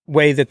like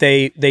way that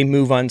they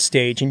move on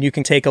stage, and you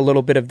can take a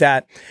little bit of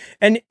that.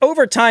 And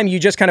over time, you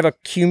just kind of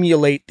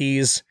accumulate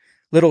these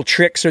little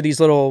tricks or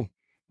these little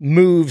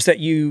moves that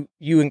you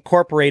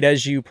incorporate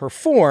as you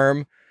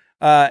perform,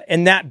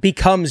 and that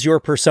becomes your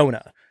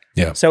persona.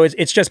 Yeah. So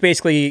it's just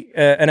basically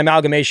an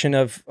amalgamation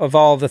of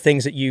all the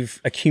things that you've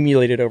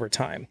accumulated over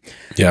time.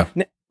 Yeah.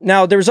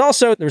 Now there's a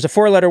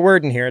 4-letter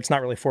word in here. It's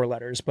not really 4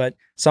 letters, but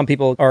some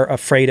people are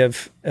afraid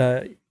of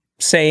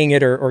saying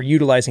it or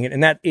utilizing it,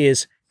 and that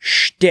is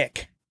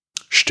shtick.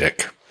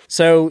 Shtick.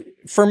 So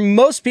for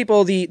most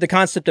people, the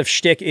concept of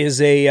shtick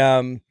is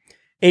a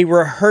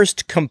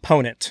rehearsed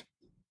component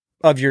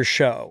of your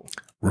show.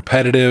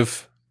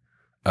 Repetitive.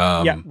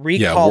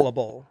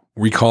 Recallable.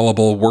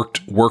 Recallable,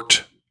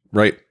 worked,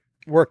 right?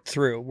 Worked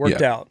through,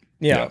 worked out.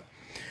 Yeah.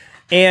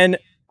 And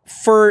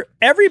for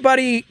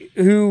everybody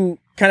who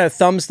kind of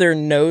thumbs their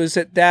nose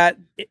at that,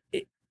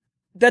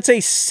 that's a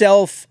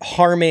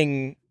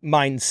self-harming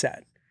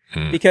mindset.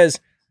 Because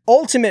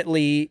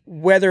ultimately,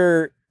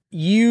 whether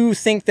you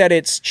think that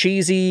it's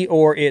cheesy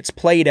or it's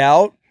played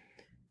out,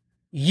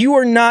 you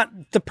are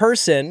not the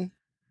person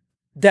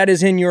that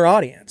is in your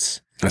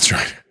audience. That's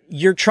right.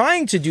 You're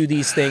trying to do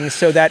these things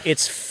so that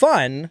it's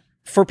fun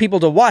for people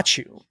to watch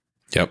you.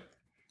 Yep.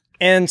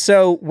 And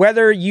so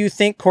whether you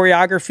think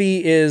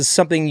choreography is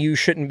something you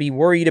shouldn't be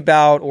worried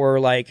about, or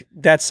like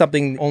that's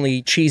something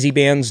only cheesy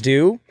bands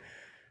do,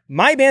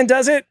 my band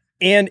does it.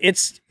 And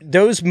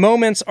those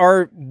moments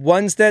are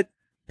ones that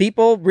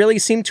people really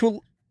seem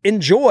to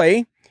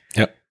enjoy.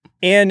 Yep.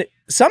 And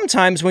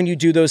sometimes when you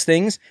do those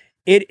things,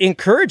 it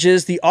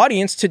encourages the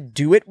audience to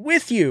do it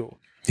with you.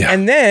 Yeah.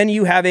 And then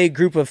you have a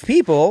group of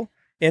people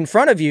in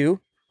front of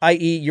you,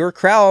 i.e. your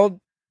crowd,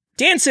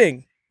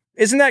 dancing.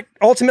 Isn't that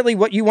ultimately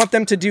what you want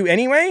them to do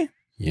anyway?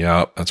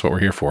 Yeah, that's what we're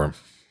here for.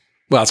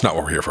 Well, that's not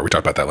what we're here for. We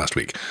talked about that last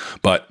week.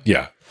 But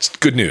yeah, it's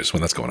good news when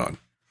that's going on.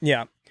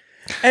 Yeah.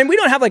 And we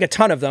don't have like a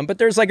ton of them, but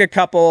there's like a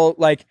couple,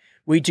 like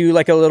we do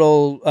like a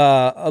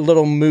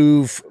little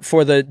move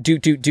for the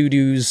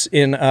doot-doot-doo-doos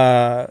in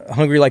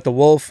Hungry Like the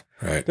Wolf.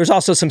 Right. There's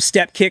also some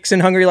step kicks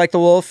in Hungry Like the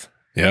Wolf.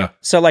 Yeah.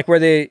 So like where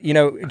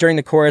during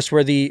the chorus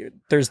where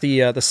there's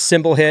the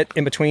cymbal hit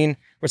in between, where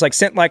it's like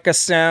sent like a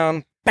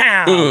sound,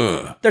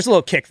 bam. There's a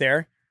little kick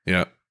there.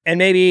 Yeah. And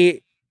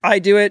maybe I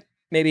do it,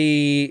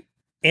 maybe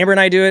Amber and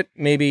I do it,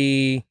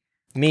 maybe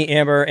me,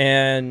 Amber,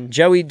 and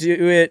Joey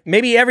do it,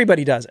 maybe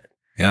everybody does it.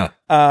 Yeah.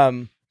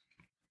 And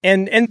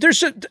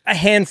there's a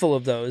handful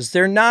of those.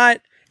 They're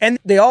not, And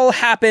they all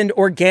happened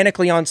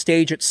organically on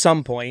stage at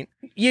some point.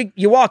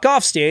 You walk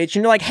off stage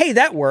and you're like, hey,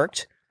 that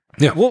worked.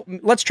 Yeah. Well,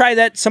 let's try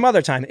that some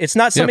other time. It's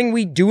not something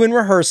we do in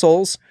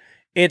rehearsals.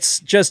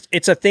 It's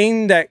a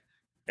thing that,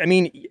 I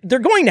mean, they're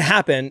going to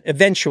happen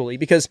eventually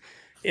because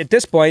at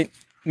this point,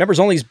 Members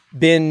Only's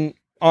been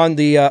on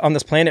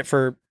this planet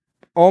for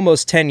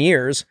almost 10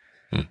 years.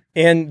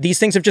 And these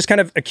things have just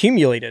kind of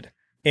accumulated.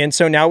 And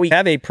so now we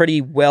have a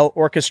pretty well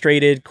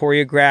orchestrated,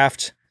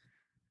 choreographed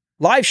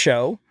live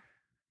show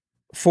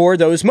for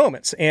those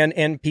moments.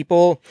 And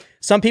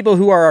some people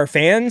who are our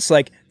fans,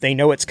 like, they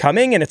know it's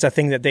coming and it's a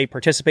thing that they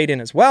participate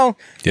in as well.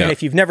 Yeah. And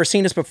if you've never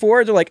seen us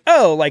before, they're like,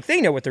 oh, like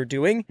they know what they're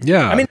doing.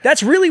 Yeah. I mean,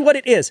 that's really what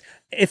it is.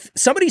 If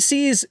somebody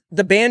sees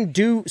the band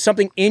do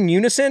something in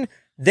unison,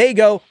 they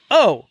go,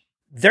 oh,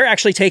 they're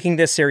actually taking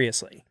this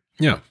seriously.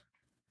 Yeah.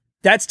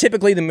 That's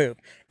typically the move.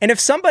 And if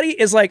somebody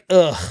is like,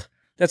 ugh,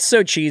 that's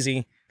so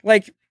cheesy,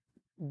 like,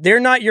 they're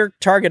not your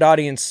target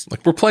audience.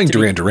 Like, we're playing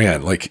Duran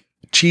Duran. Like,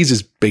 cheese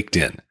is baked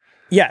in.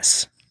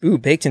 Yes. Ooh,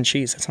 baked in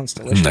cheese. That sounds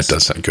delicious. That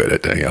does sound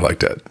good. I like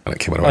that. When it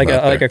came out of like my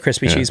mouth like a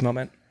crispy cheese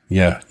moment.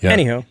 Yeah. Yeah.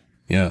 Anywho.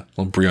 Yeah. A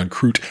little brie en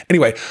croûte.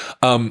 Anyway,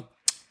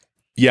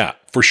 yeah,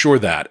 for sure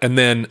that. And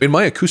then in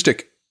my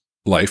acoustic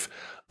life,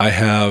 I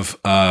have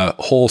a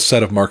whole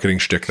set of marketing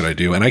shtick that I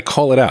do, and I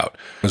call it out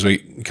as we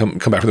come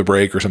back from the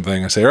break or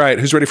something. I say, all right,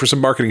 who's ready for some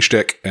marketing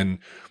shtick? And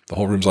the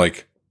whole room's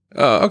like,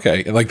 oh,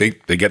 okay. And like they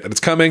get that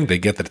it's coming. They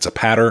get that it's a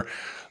patter.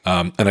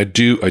 And I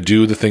do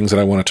the things that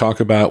I want to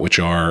talk about, which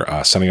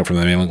are signing up for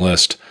the mailing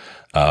list,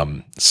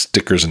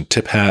 stickers and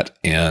tip hat,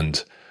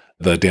 and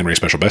the Dan Ray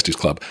Special Besties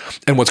Club.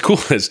 And what's cool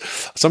is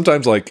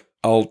sometimes, like,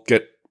 I'll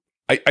get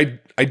I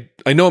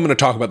know I'm going to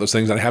talk about those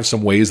things, and I have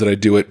some ways that I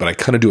do it, but I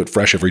kind of do it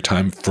fresh every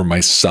time for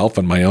myself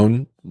and my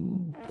own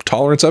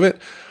tolerance of it.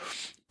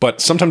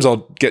 But sometimes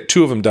I'll get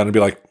 2 of them done and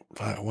be like,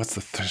 what's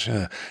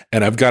the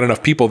and I've got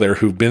enough people there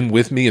who've been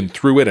with me and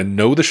through it and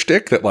know the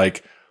shtick that,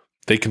 like,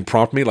 they can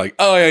prompt me like,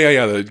 oh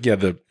yeah,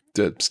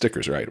 the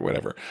stickers, right, or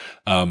whatever.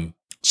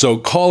 So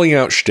calling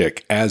out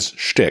shtick as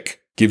shtick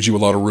gives you a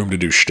lot of room to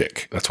do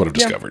shtick. That's what I've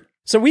discovered.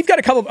 So we've got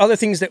a couple of other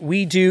things that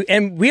we do,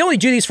 and we only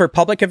do these for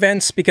public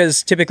events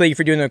because typically if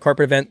you're doing a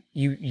corporate event,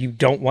 you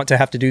don't want to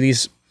have to do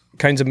these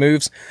kinds of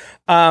moves.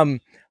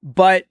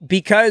 But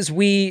because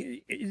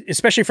we,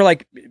 especially for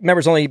like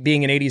Members Only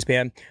being an 80s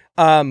band,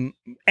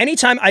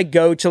 anytime I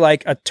go to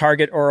like a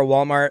Target or a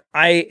Walmart,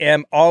 I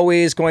am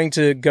always going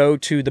to go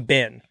to the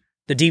bin,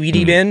 the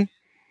DVD bin,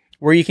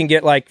 where you can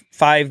get like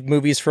 5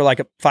 movies for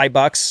like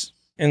 $5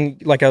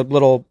 and like a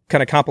little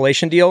kind of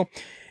compilation deal.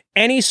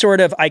 Any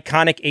sort of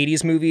iconic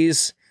 80s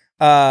movies,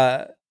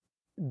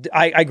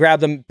 I grab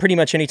them pretty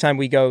much anytime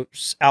we go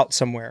out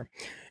somewhere.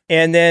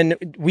 And then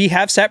we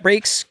have set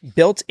breaks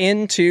built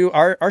into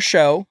our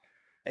show,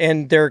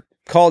 and they're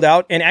called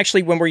out. And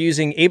actually, when we're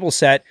using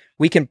AbleSet,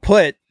 we can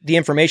put the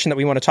information that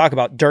we want to talk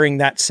about during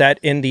that set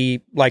in the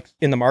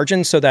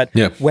margin, so that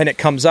when it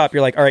comes up,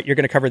 you're like, all right, you're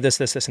going to cover this,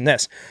 this, this, and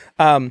this.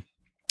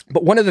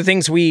 But one of the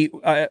things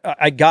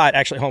I got,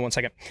 actually, hold on one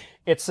second.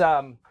 It's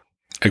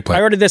Eggplant.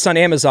 I ordered this on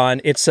Amazon.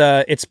 It's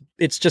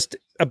just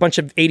a bunch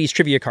of 80s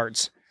trivia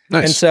cards.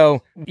 Nice. And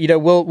so,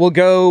 we'll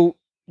go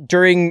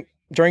during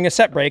a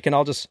set break, and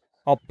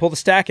I'll pull the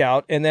stack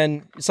out, and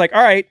then it's like,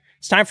 all right,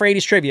 it's time for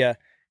 80s trivia.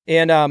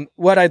 And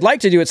what I'd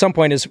like to do at some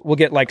point is we'll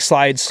get like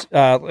slides,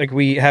 like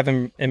we have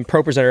in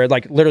ProPresenter, that are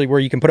like literally where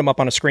you can put them up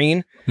on a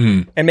screen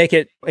and make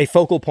it a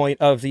focal point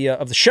of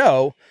the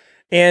show.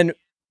 And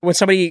when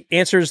somebody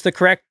answers the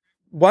correct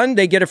one,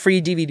 they get a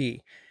free DVD.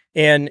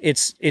 And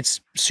it's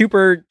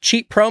super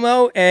cheap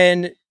promo,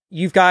 and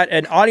you've got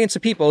an audience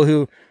of people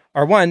who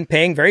are, one,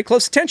 paying very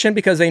close attention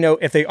because they know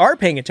if they are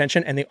paying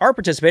attention and they are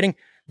participating,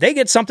 they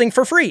get something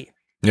for free.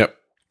 Yep.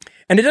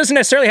 And it doesn't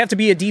necessarily have to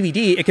be a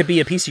DVD. It could be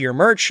a piece of your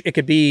merch. It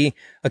could be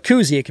a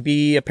koozie. It could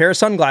be a pair of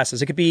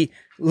sunglasses. It could be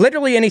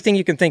literally anything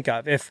you can think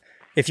of. If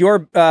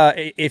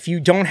you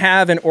don't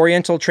have an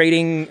Oriental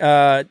Trading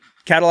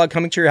catalog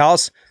coming to your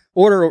house,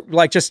 order,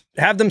 like, just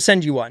have them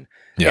send you one.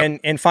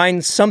 Yep. And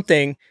find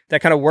something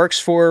that kind of works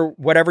for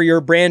whatever your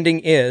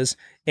branding is,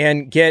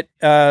 and get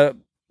a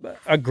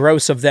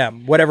gross of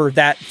them, whatever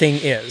that thing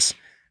is,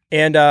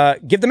 and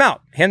give them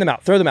out, hand them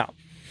out, throw them out.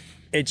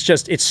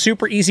 It's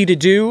super easy to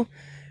do.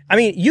 I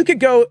mean, you could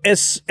go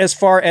as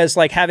far as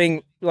like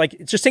having,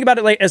 like, just think about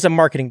it like as a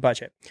marketing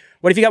budget.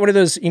 What if you got one of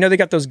those, they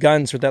got those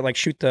guns that like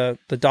shoot the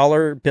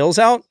dollar bills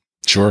out?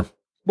 Sure.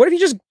 What if you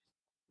just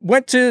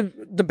went to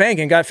the bank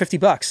and got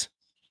 $50?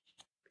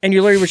 And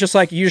you literally was just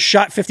like, you just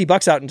shot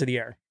 $50 out into the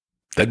air.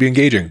 That'd be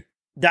engaging.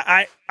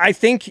 I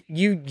think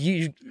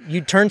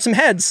you turn some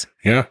heads.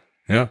 Yeah.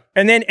 Yeah.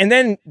 And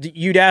then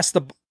you'd ask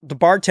the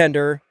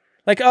bartender,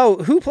 like, oh,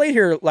 who played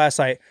here last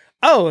night?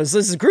 Oh, is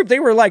this group? They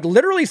were like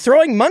literally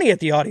throwing money at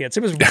the audience.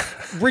 It was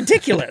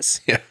ridiculous.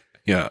 Yeah.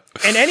 Yeah.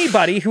 And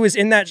anybody who was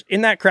in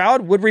that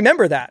crowd would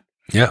remember that.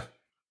 Yeah.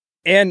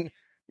 And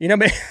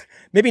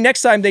maybe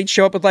next time they'd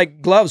show up with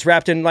like gloves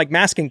wrapped in like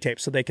masking tape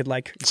so they could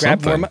like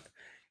grab more money.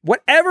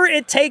 Whatever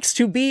it takes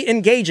to be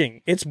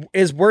engaging,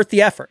 is worth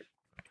the effort.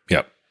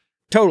 Yep.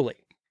 Totally.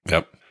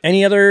 Yep.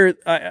 Any other?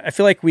 I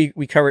feel like we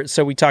covered.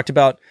 So we talked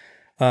about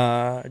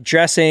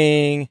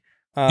dressing.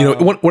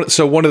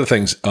 So one of the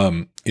things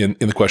in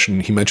the question,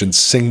 he mentioned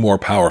sing more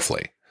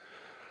powerfully.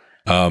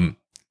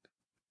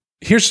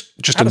 Here's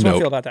just how a does note.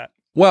 One feel about that?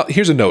 Well,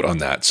 here's a note on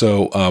that.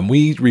 So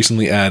we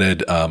recently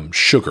added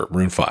Sugar,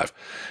 Maroon 5.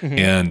 Mm-hmm.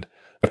 And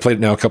I played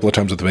it now a couple of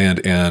times with the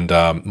band, and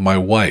my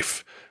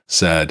wife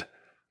said,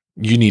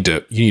 you need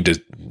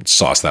to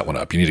sauce that one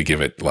up. You need to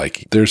give it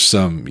like there's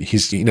some.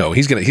 He's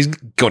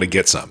going to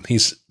get some.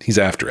 He's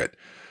after it.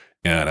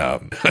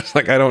 And it's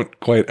like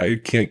I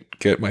can't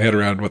get my head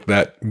around what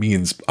that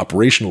means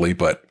operationally,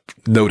 but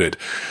noted.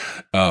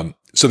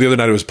 So the other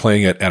night I was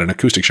playing it at an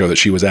acoustic show that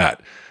she was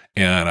at,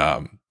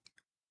 and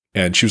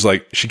she was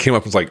like, she came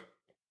up and was like,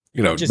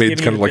 Just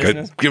made kind of like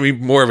business. give me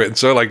more of it. And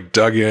so I like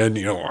dug in,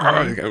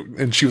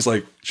 and she was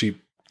like, she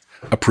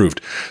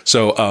approved.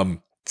 So,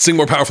 sing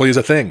more powerfully is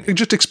a thing.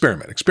 Just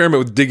experiment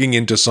with digging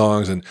into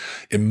songs and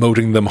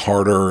emoting them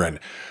harder. And,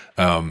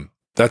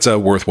 that's a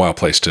worthwhile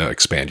place to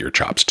expand your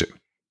chops too.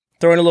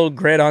 Throwing a little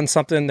grit on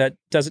something that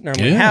doesn't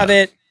normally have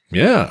it.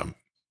 Yeah.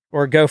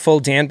 Or go full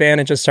Dan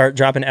band and just start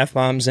dropping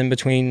F-bombs in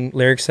between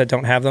lyrics that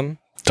don't have them.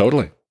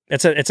 Totally.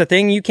 It's a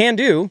thing you can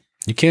do.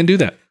 You can do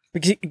that.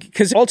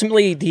 Because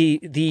ultimately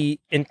the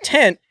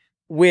intent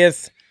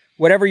with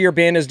whatever your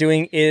band is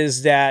doing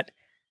is that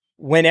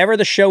whenever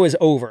the show is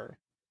over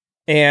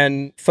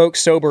and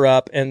folks sober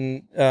up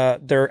and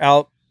they're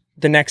out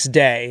the next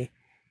day,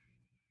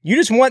 you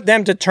just want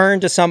them to turn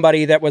to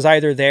somebody that was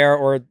either there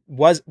or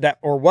wasn't,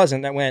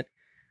 that went,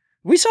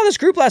 we saw this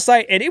group last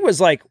night and it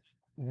was like,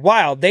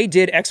 wow, they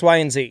did X, Y,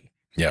 and Z.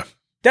 Yeah.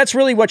 That's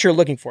really what you're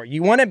looking for.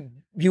 You want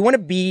to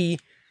be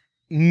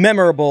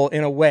memorable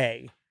in a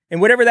way,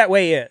 and whatever that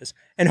way is.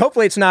 And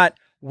hopefully it's not,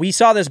 we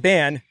saw this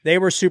band, they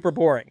were super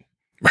boring.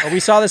 Or we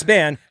saw this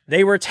band,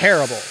 they were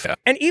terrible. Yeah.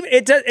 And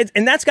even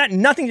and that's got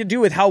nothing to do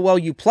with how well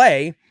you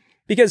play,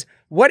 because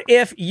what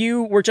if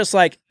you were just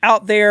like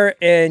out there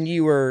and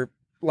you were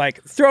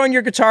like throwing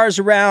your guitars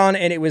around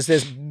and it was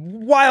this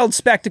wild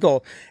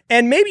spectacle,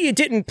 and maybe you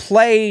didn't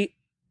play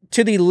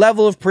to the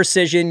level of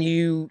precision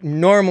you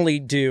normally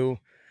do,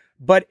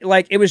 but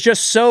like it was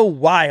just so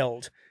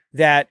wild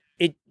that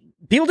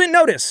people didn't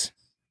notice.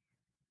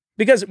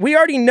 Because we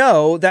already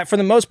know that for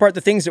the most part,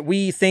 the things that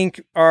we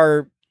think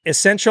are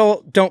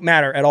essential don't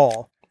matter at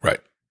all. Right.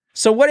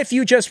 So what if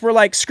you just were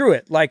like, screw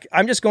it. Like,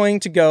 I'm just going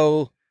to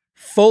go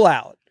full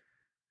out.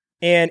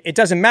 And it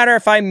doesn't matter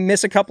if I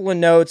miss a couple of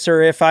notes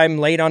or if I'm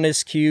late on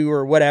this cue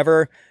or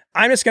whatever.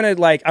 I'm just going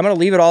to I'm going to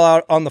leave it all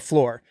out on the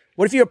floor.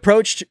 What if you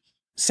approached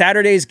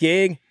Saturday's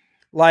gig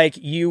like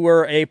you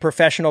were a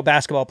professional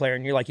basketball player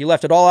and you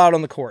left it all out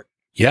on the court?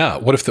 Yeah.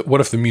 What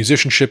if the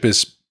musicianship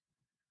is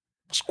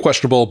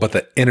questionable, but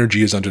the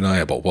energy is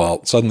undeniable?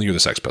 Well, suddenly you're the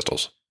Sex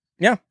Pistols.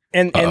 Yeah.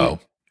 And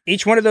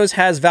each one of those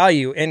has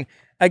value. And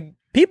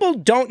people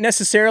don't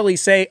necessarily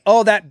say,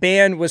 oh, that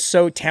band was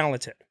so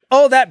talented.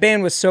 Oh, that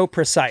band was so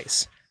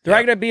precise. They're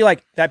not going to be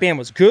like, that band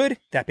was good.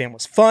 That band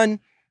was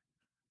fun.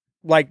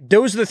 Like,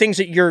 those are the things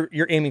that you're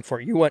aiming for.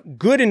 You want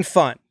good and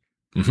fun.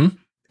 Mm-hmm.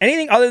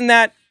 Anything other than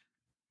that,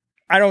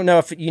 I don't know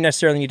if you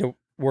necessarily need to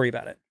worry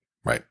about it.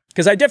 Right.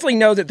 Because I definitely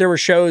know that there were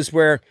shows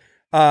where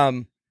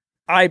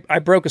I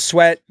broke a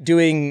sweat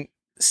doing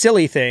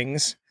silly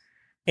things,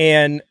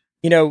 and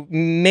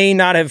may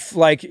not have,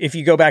 like, if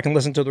you go back and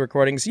listen to the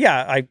recordings,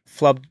 I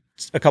flubbed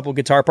a couple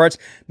guitar parts,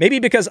 maybe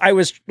because I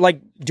was like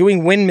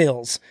doing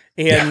windmills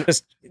and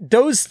just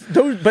those,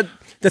 but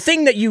the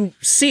thing that you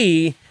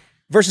see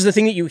versus the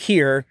thing that you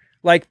hear,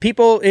 like,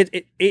 people,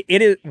 it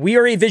is, we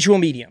are a visual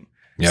medium.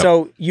 Yep.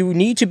 So you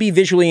need to be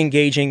visually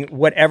engaging,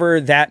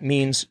 whatever that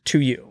means to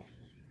you.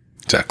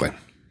 Exactly.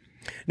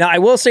 Now, I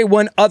will say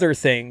one other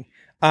thing,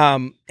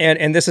 and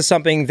this is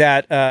something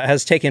that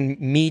has taken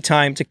me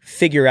time to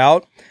figure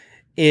out,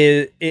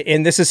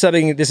 and this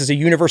is a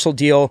universal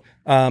deal.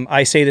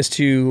 I say this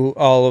to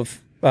all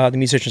of the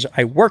musicians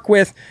I work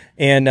with,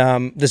 and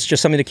this is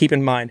just something to keep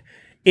in mind.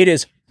 It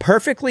is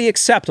perfectly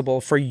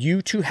acceptable for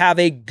you to have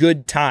a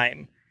good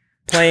time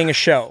playing a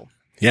show.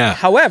 Yeah.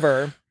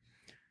 However,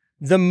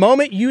 the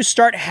moment you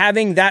start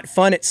having that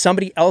fun at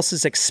somebody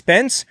else's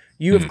expense,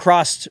 you have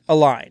crossed a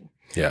line.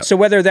 Yeah. So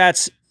whether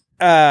that's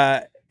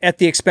at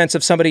the expense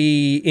of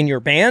somebody in your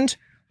band,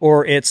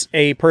 or it's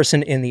a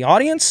person in the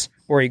audience,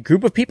 or a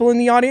group of people in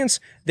the audience,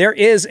 there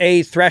is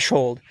a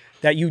threshold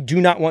that you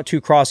do not want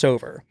to cross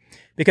over.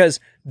 Because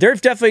there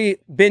have definitely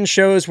been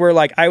shows where,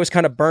 like, I was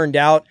kind of burned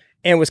out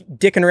and was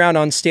dicking around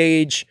on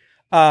stage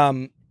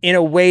in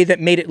a way that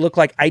made it look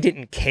like I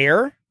didn't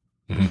care.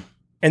 Mm-hmm.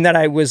 And that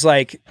I was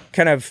like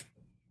kind of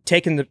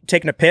taking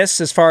a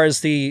piss as far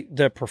as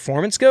the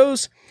performance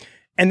goes.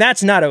 And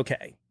that's not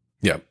okay.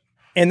 Yeah.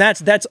 And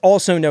that's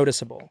also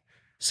noticeable.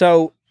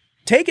 So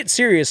take it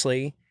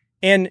seriously,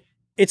 and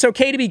it's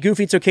okay to be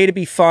goofy. It's okay to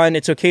be fun.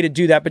 It's okay to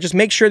do that, but just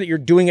make sure that you're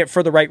doing it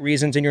for the right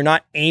reasons and you're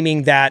not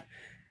aiming that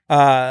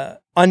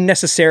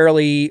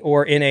unnecessarily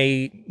or in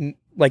a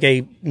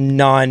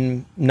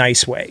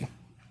non-nice way.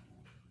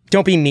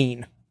 Don't be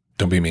mean.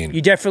 Don't be mean.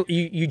 You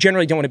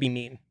generally don't want to be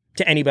mean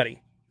to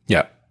anybody.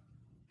 Yeah.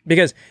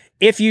 Because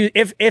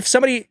if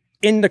somebody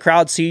in the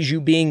crowd sees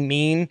you being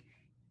mean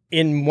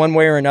in one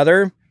way or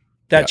another,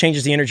 that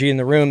changes the energy in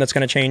the room. That's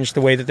going to change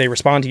the way that they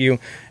respond to you.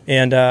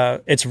 And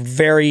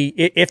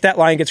if that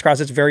line gets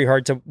crossed, it's very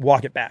hard to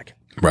walk it back.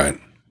 Right.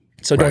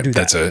 So don't do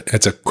that.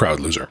 It's a crowd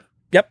loser.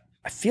 Yep.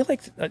 I feel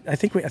like I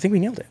think we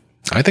nailed it.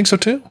 I think so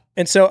too.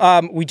 And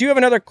so we do have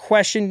another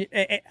question.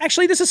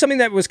 Actually, this is something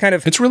that was kind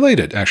of... It's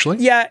related, actually.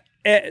 Yeah.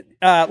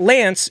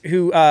 Lance,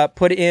 who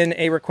put in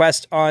a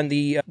request on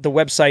the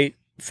website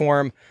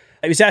form,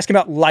 he was asking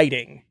about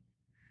lighting.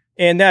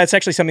 And that's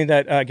actually something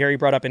that Gary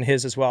brought up in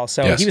his as well.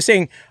 So he was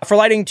saying, for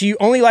lighting, do you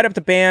only light up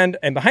the band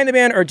and behind the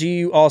band, or do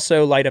you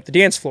also light up the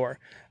dance floor?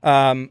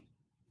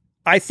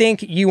 I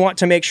think you want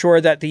to make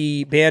sure that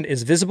the band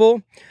is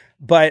visible.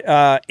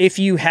 But if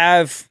you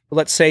have,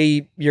 let's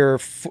say, your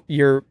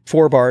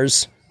 4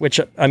 bars, which,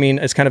 I mean,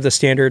 is kind of the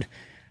standard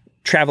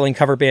traveling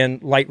cover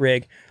band light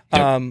rig.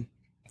 Yep.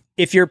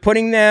 If you're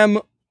putting them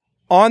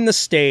on the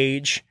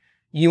stage,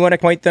 you want to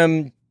point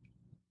them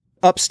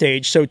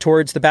upstage, so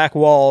towards the back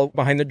wall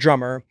behind the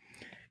drummer.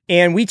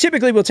 And we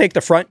typically will take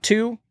the front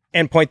 2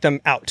 and point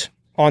them out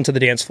onto the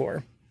dance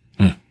floor.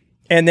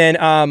 And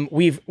then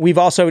we've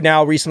also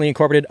now recently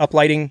incorporated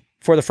uplighting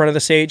for the front of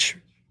the stage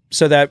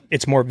so that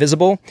it's more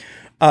visible.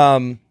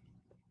 But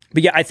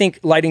yeah, I think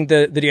lighting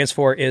the dance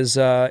floor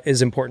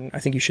is important. I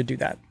think you should do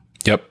that.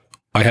 Yep.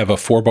 I have a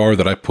 4-bar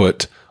that I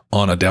put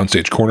on a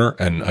downstage corner,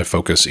 and I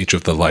focus each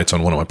of the lights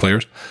on one of my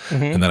players.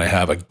 Mm-hmm. And then I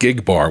have a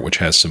gig bar, which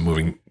has some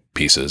moving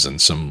pieces and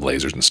some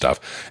lasers and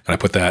stuff. And I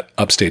put that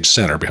upstage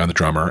center behind the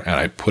drummer, and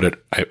I put it,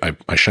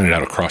 I shine it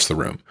out across the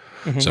room.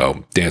 Mm-hmm.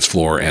 So dance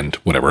floor and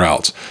whatever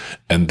else.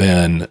 And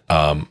then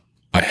I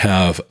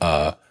have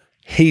a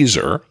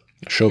hazer,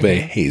 a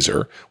Chauvet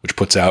hazer, which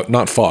puts out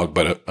not fog,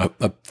 but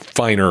a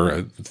finer,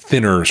 a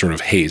thinner sort of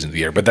haze into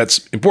the air. But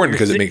that's important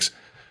because it makes...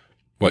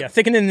 What? Yeah,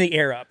 thickening the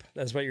air up.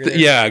 That's what you're there.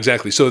 Yeah,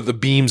 exactly. So the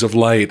beams of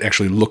light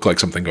actually look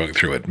like something going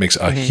through it. It makes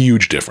a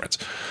huge difference.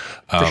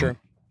 For sure.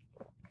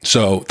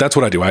 So that's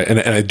what I do. And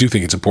I do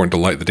think it's important to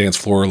light the dance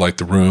floor, light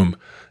the room.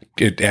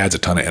 It adds a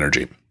ton of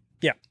energy.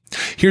 Yeah.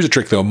 Here's a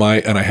trick though. I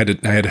had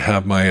to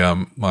have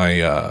my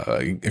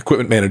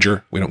equipment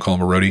manager, we don't call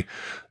him a roadie,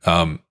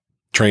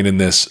 train in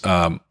this.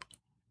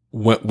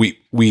 When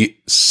we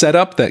set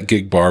up that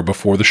gig bar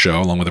before the show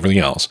along with everything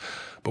else,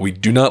 but we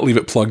do not leave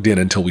it plugged in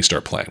until we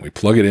start playing. We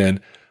plug it in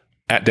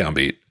at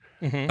downbeat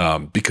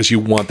because you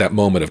want that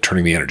moment of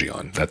turning the energy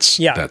on. That's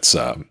just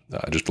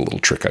a little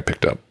trick I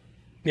picked up.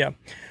 Yeah.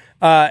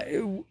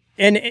 And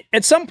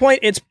at some point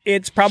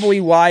it's probably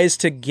wise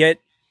to get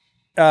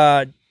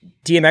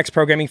DMX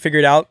programming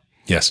figured out.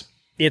 Yes.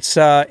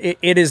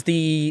 It is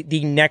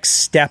the next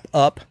step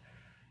up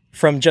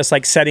from just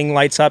like setting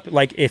lights up.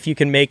 Like if you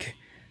can make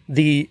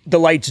the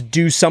lights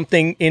do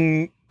something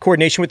in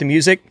coordination with the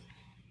music,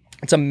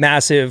 it's a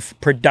massive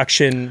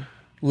production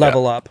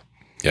level up.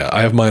 Yeah,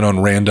 I have mine on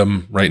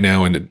random right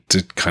now, and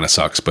it kind of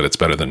sucks, but it's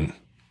better than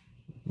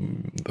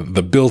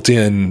the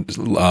built-in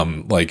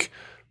like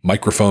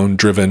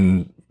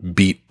microphone-driven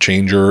beat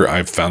changer.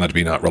 I've found that to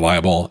be not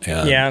reliable.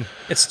 And, yeah,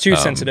 it's too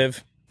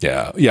sensitive.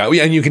 Yeah,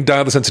 and you can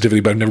dial the sensitivity,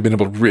 but I've never been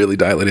able to really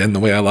dial it in the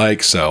way I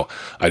like, so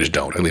I just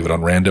don't. I leave it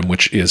on random,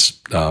 which is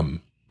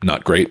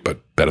not great, but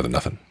better than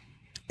nothing.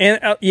 And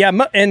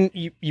and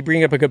you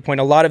bring up a good point.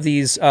 A lot of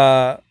these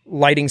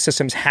lighting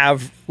systems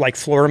have like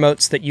floor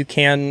remotes that you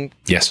can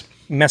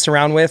mess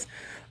around with.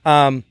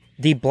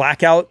 The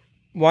blackout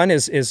one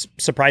is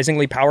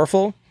surprisingly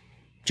powerful.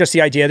 Just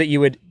the idea that you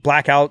would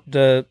black out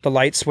the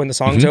lights when the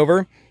song's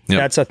over. Yep.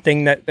 That's a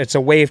thing it's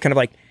a way of kind of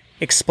like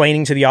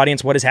explaining to the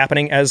audience what is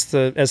happening as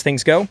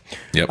things go.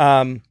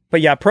 Yep.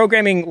 But yeah,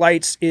 programming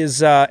lights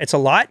is it's a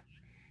lot,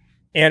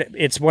 and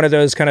it's one of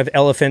those kind of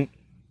elephant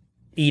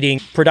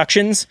eating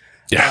productions.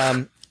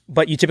 Yeah.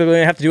 But you typically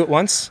only have to do it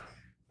once.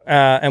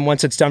 And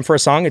once it's done for a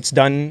song, it's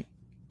done.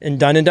 And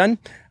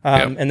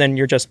then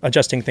you're just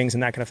adjusting things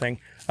and that kind of thing.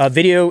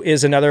 Video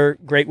is another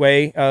great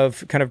way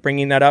of kind of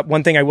bringing that up.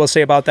 One thing I will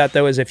say about that,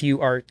 though, is if you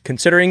are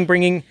considering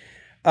bringing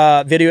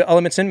video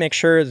elements in, make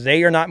sure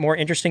they are not more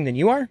interesting than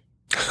you are.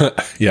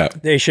 Yeah.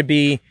 They should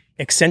be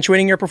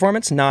accentuating your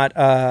performance, not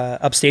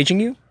upstaging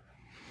you.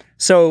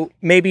 So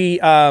maybe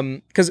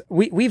because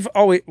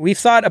we've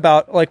thought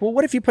about like, well,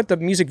 what if you put the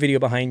music video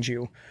behind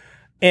you?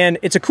 And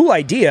it's a cool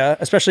idea,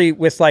 especially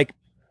with like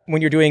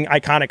when you're doing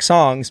iconic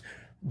songs.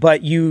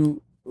 But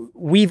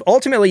we've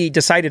ultimately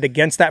decided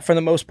against that for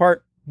the most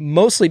part,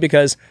 mostly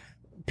because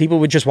people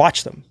would just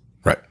watch them.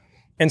 Right.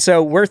 And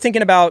so we're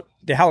thinking about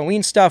the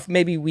Halloween stuff.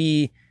 Maybe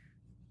we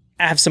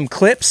have some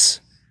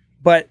clips,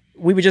 but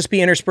we would just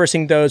be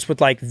interspersing those with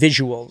like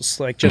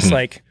visuals, like just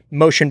like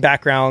motion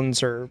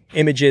backgrounds or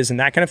images and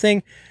that kind of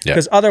thing.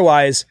 Because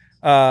otherwise,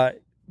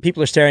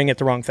 people are staring at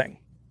the wrong thing.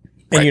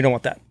 And you don't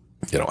want that.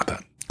 You don't want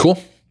that. Cool.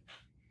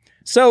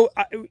 So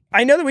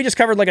I know that we just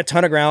covered like a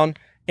ton of ground.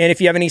 And if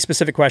you have any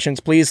specific questions,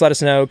 please let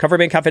us know.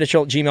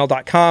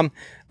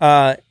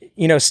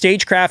 coverbandconfidential@gmail.com.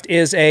 Stagecraft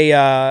is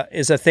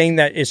a thing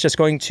that is just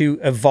going to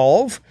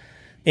evolve,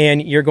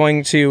 and you're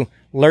going to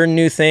learn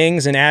new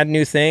things and add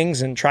new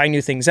things and try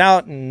new things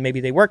out. And maybe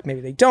they work,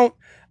 maybe they don't.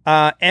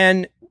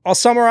 And I'll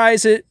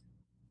summarize it.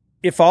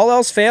 If all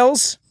else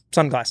fails,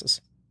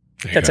 sunglasses.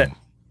 That's it.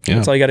 Yeah.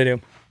 That's all you got to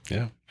do.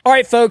 Yeah. All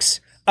right,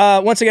 folks.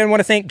 Once again, I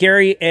want to thank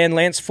Gary and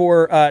Lance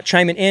for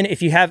chiming in.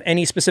 If you have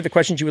any specific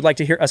questions you would like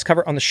to hear us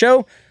cover on the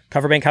show,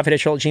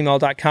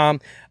 coverbandconfidential@gmail.com.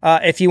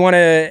 If you want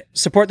to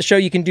support the show,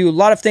 you can do a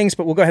lot of things,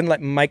 but we'll go ahead and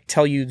let Mike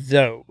tell you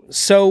those.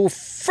 So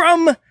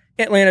from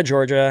Atlanta,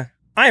 Georgia,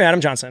 I'm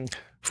Adam Johnson.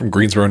 From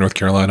Greensboro, North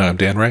Carolina, I'm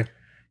Dan Ray.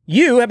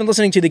 You have been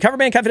listening to the Cover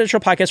Band Confidential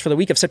podcast for the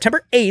week of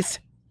September 8th,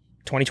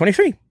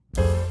 2023.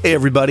 Hey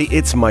everybody,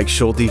 it's Mike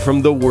Schulte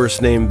from the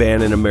worst named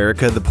band in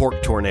America, the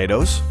Pork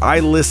Tornadoes.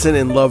 I listen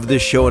and love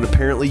this show, and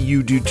apparently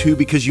you do too,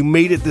 because you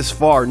made it this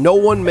far. No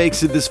one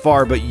makes it this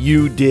far, but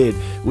you did,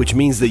 which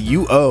means that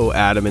you owe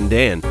Adam and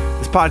Dan.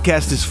 This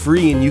podcast is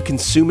free and you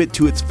consume it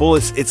to its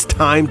fullest. It's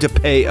time to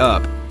pay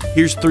up.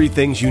 Here's 3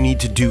 things you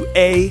need to do.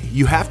 A,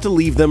 you have to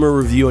leave them a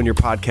review on your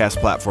podcast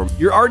platform.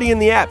 You're already in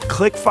the app.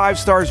 Click 5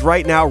 stars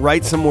right now,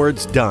 write some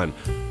words, done.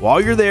 While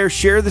you're there,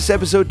 share this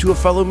episode to a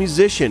fellow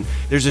musician.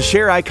 There's a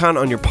share icon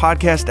on your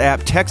podcast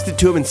app. Text it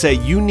to him and say,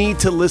 you need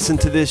to listen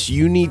to this.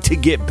 You need to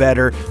get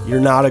better.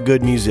 You're not a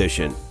good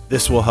musician.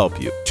 This will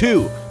help you.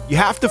 2, you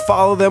have to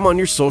follow them on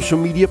your social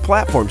media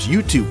platforms,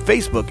 YouTube,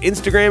 Facebook,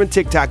 Instagram, and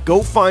TikTok.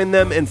 Go find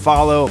them and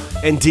follow.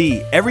 And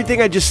D,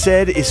 everything I just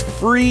said is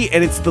free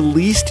and it's the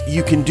least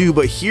you can do,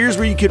 but here's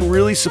where you can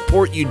really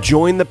support. You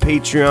join the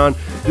Patreon.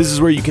 This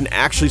is where you can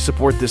actually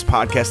support this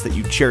podcast that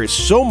you cherish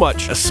so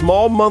much. A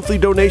small monthly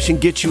donation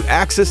gets you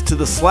access to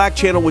the Slack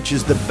channel, which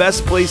is the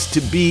best place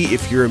to be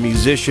if you're a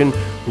musician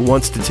who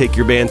wants to take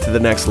your band to the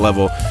next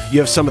level. You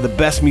have some of the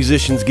best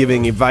musicians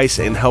giving advice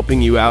and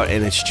helping you out,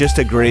 and it's just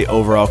a great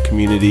overall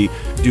community.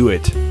 Do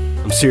it.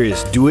 I'm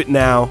serious. Do it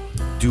now.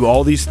 Do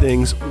all these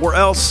things, or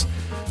else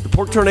the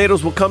Pork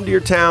Tornadoes will come to your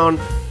town,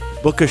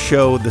 book a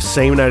show the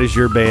same night as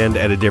your band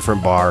at a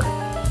different bar.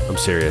 I'm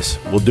serious.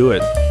 We'll do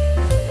it.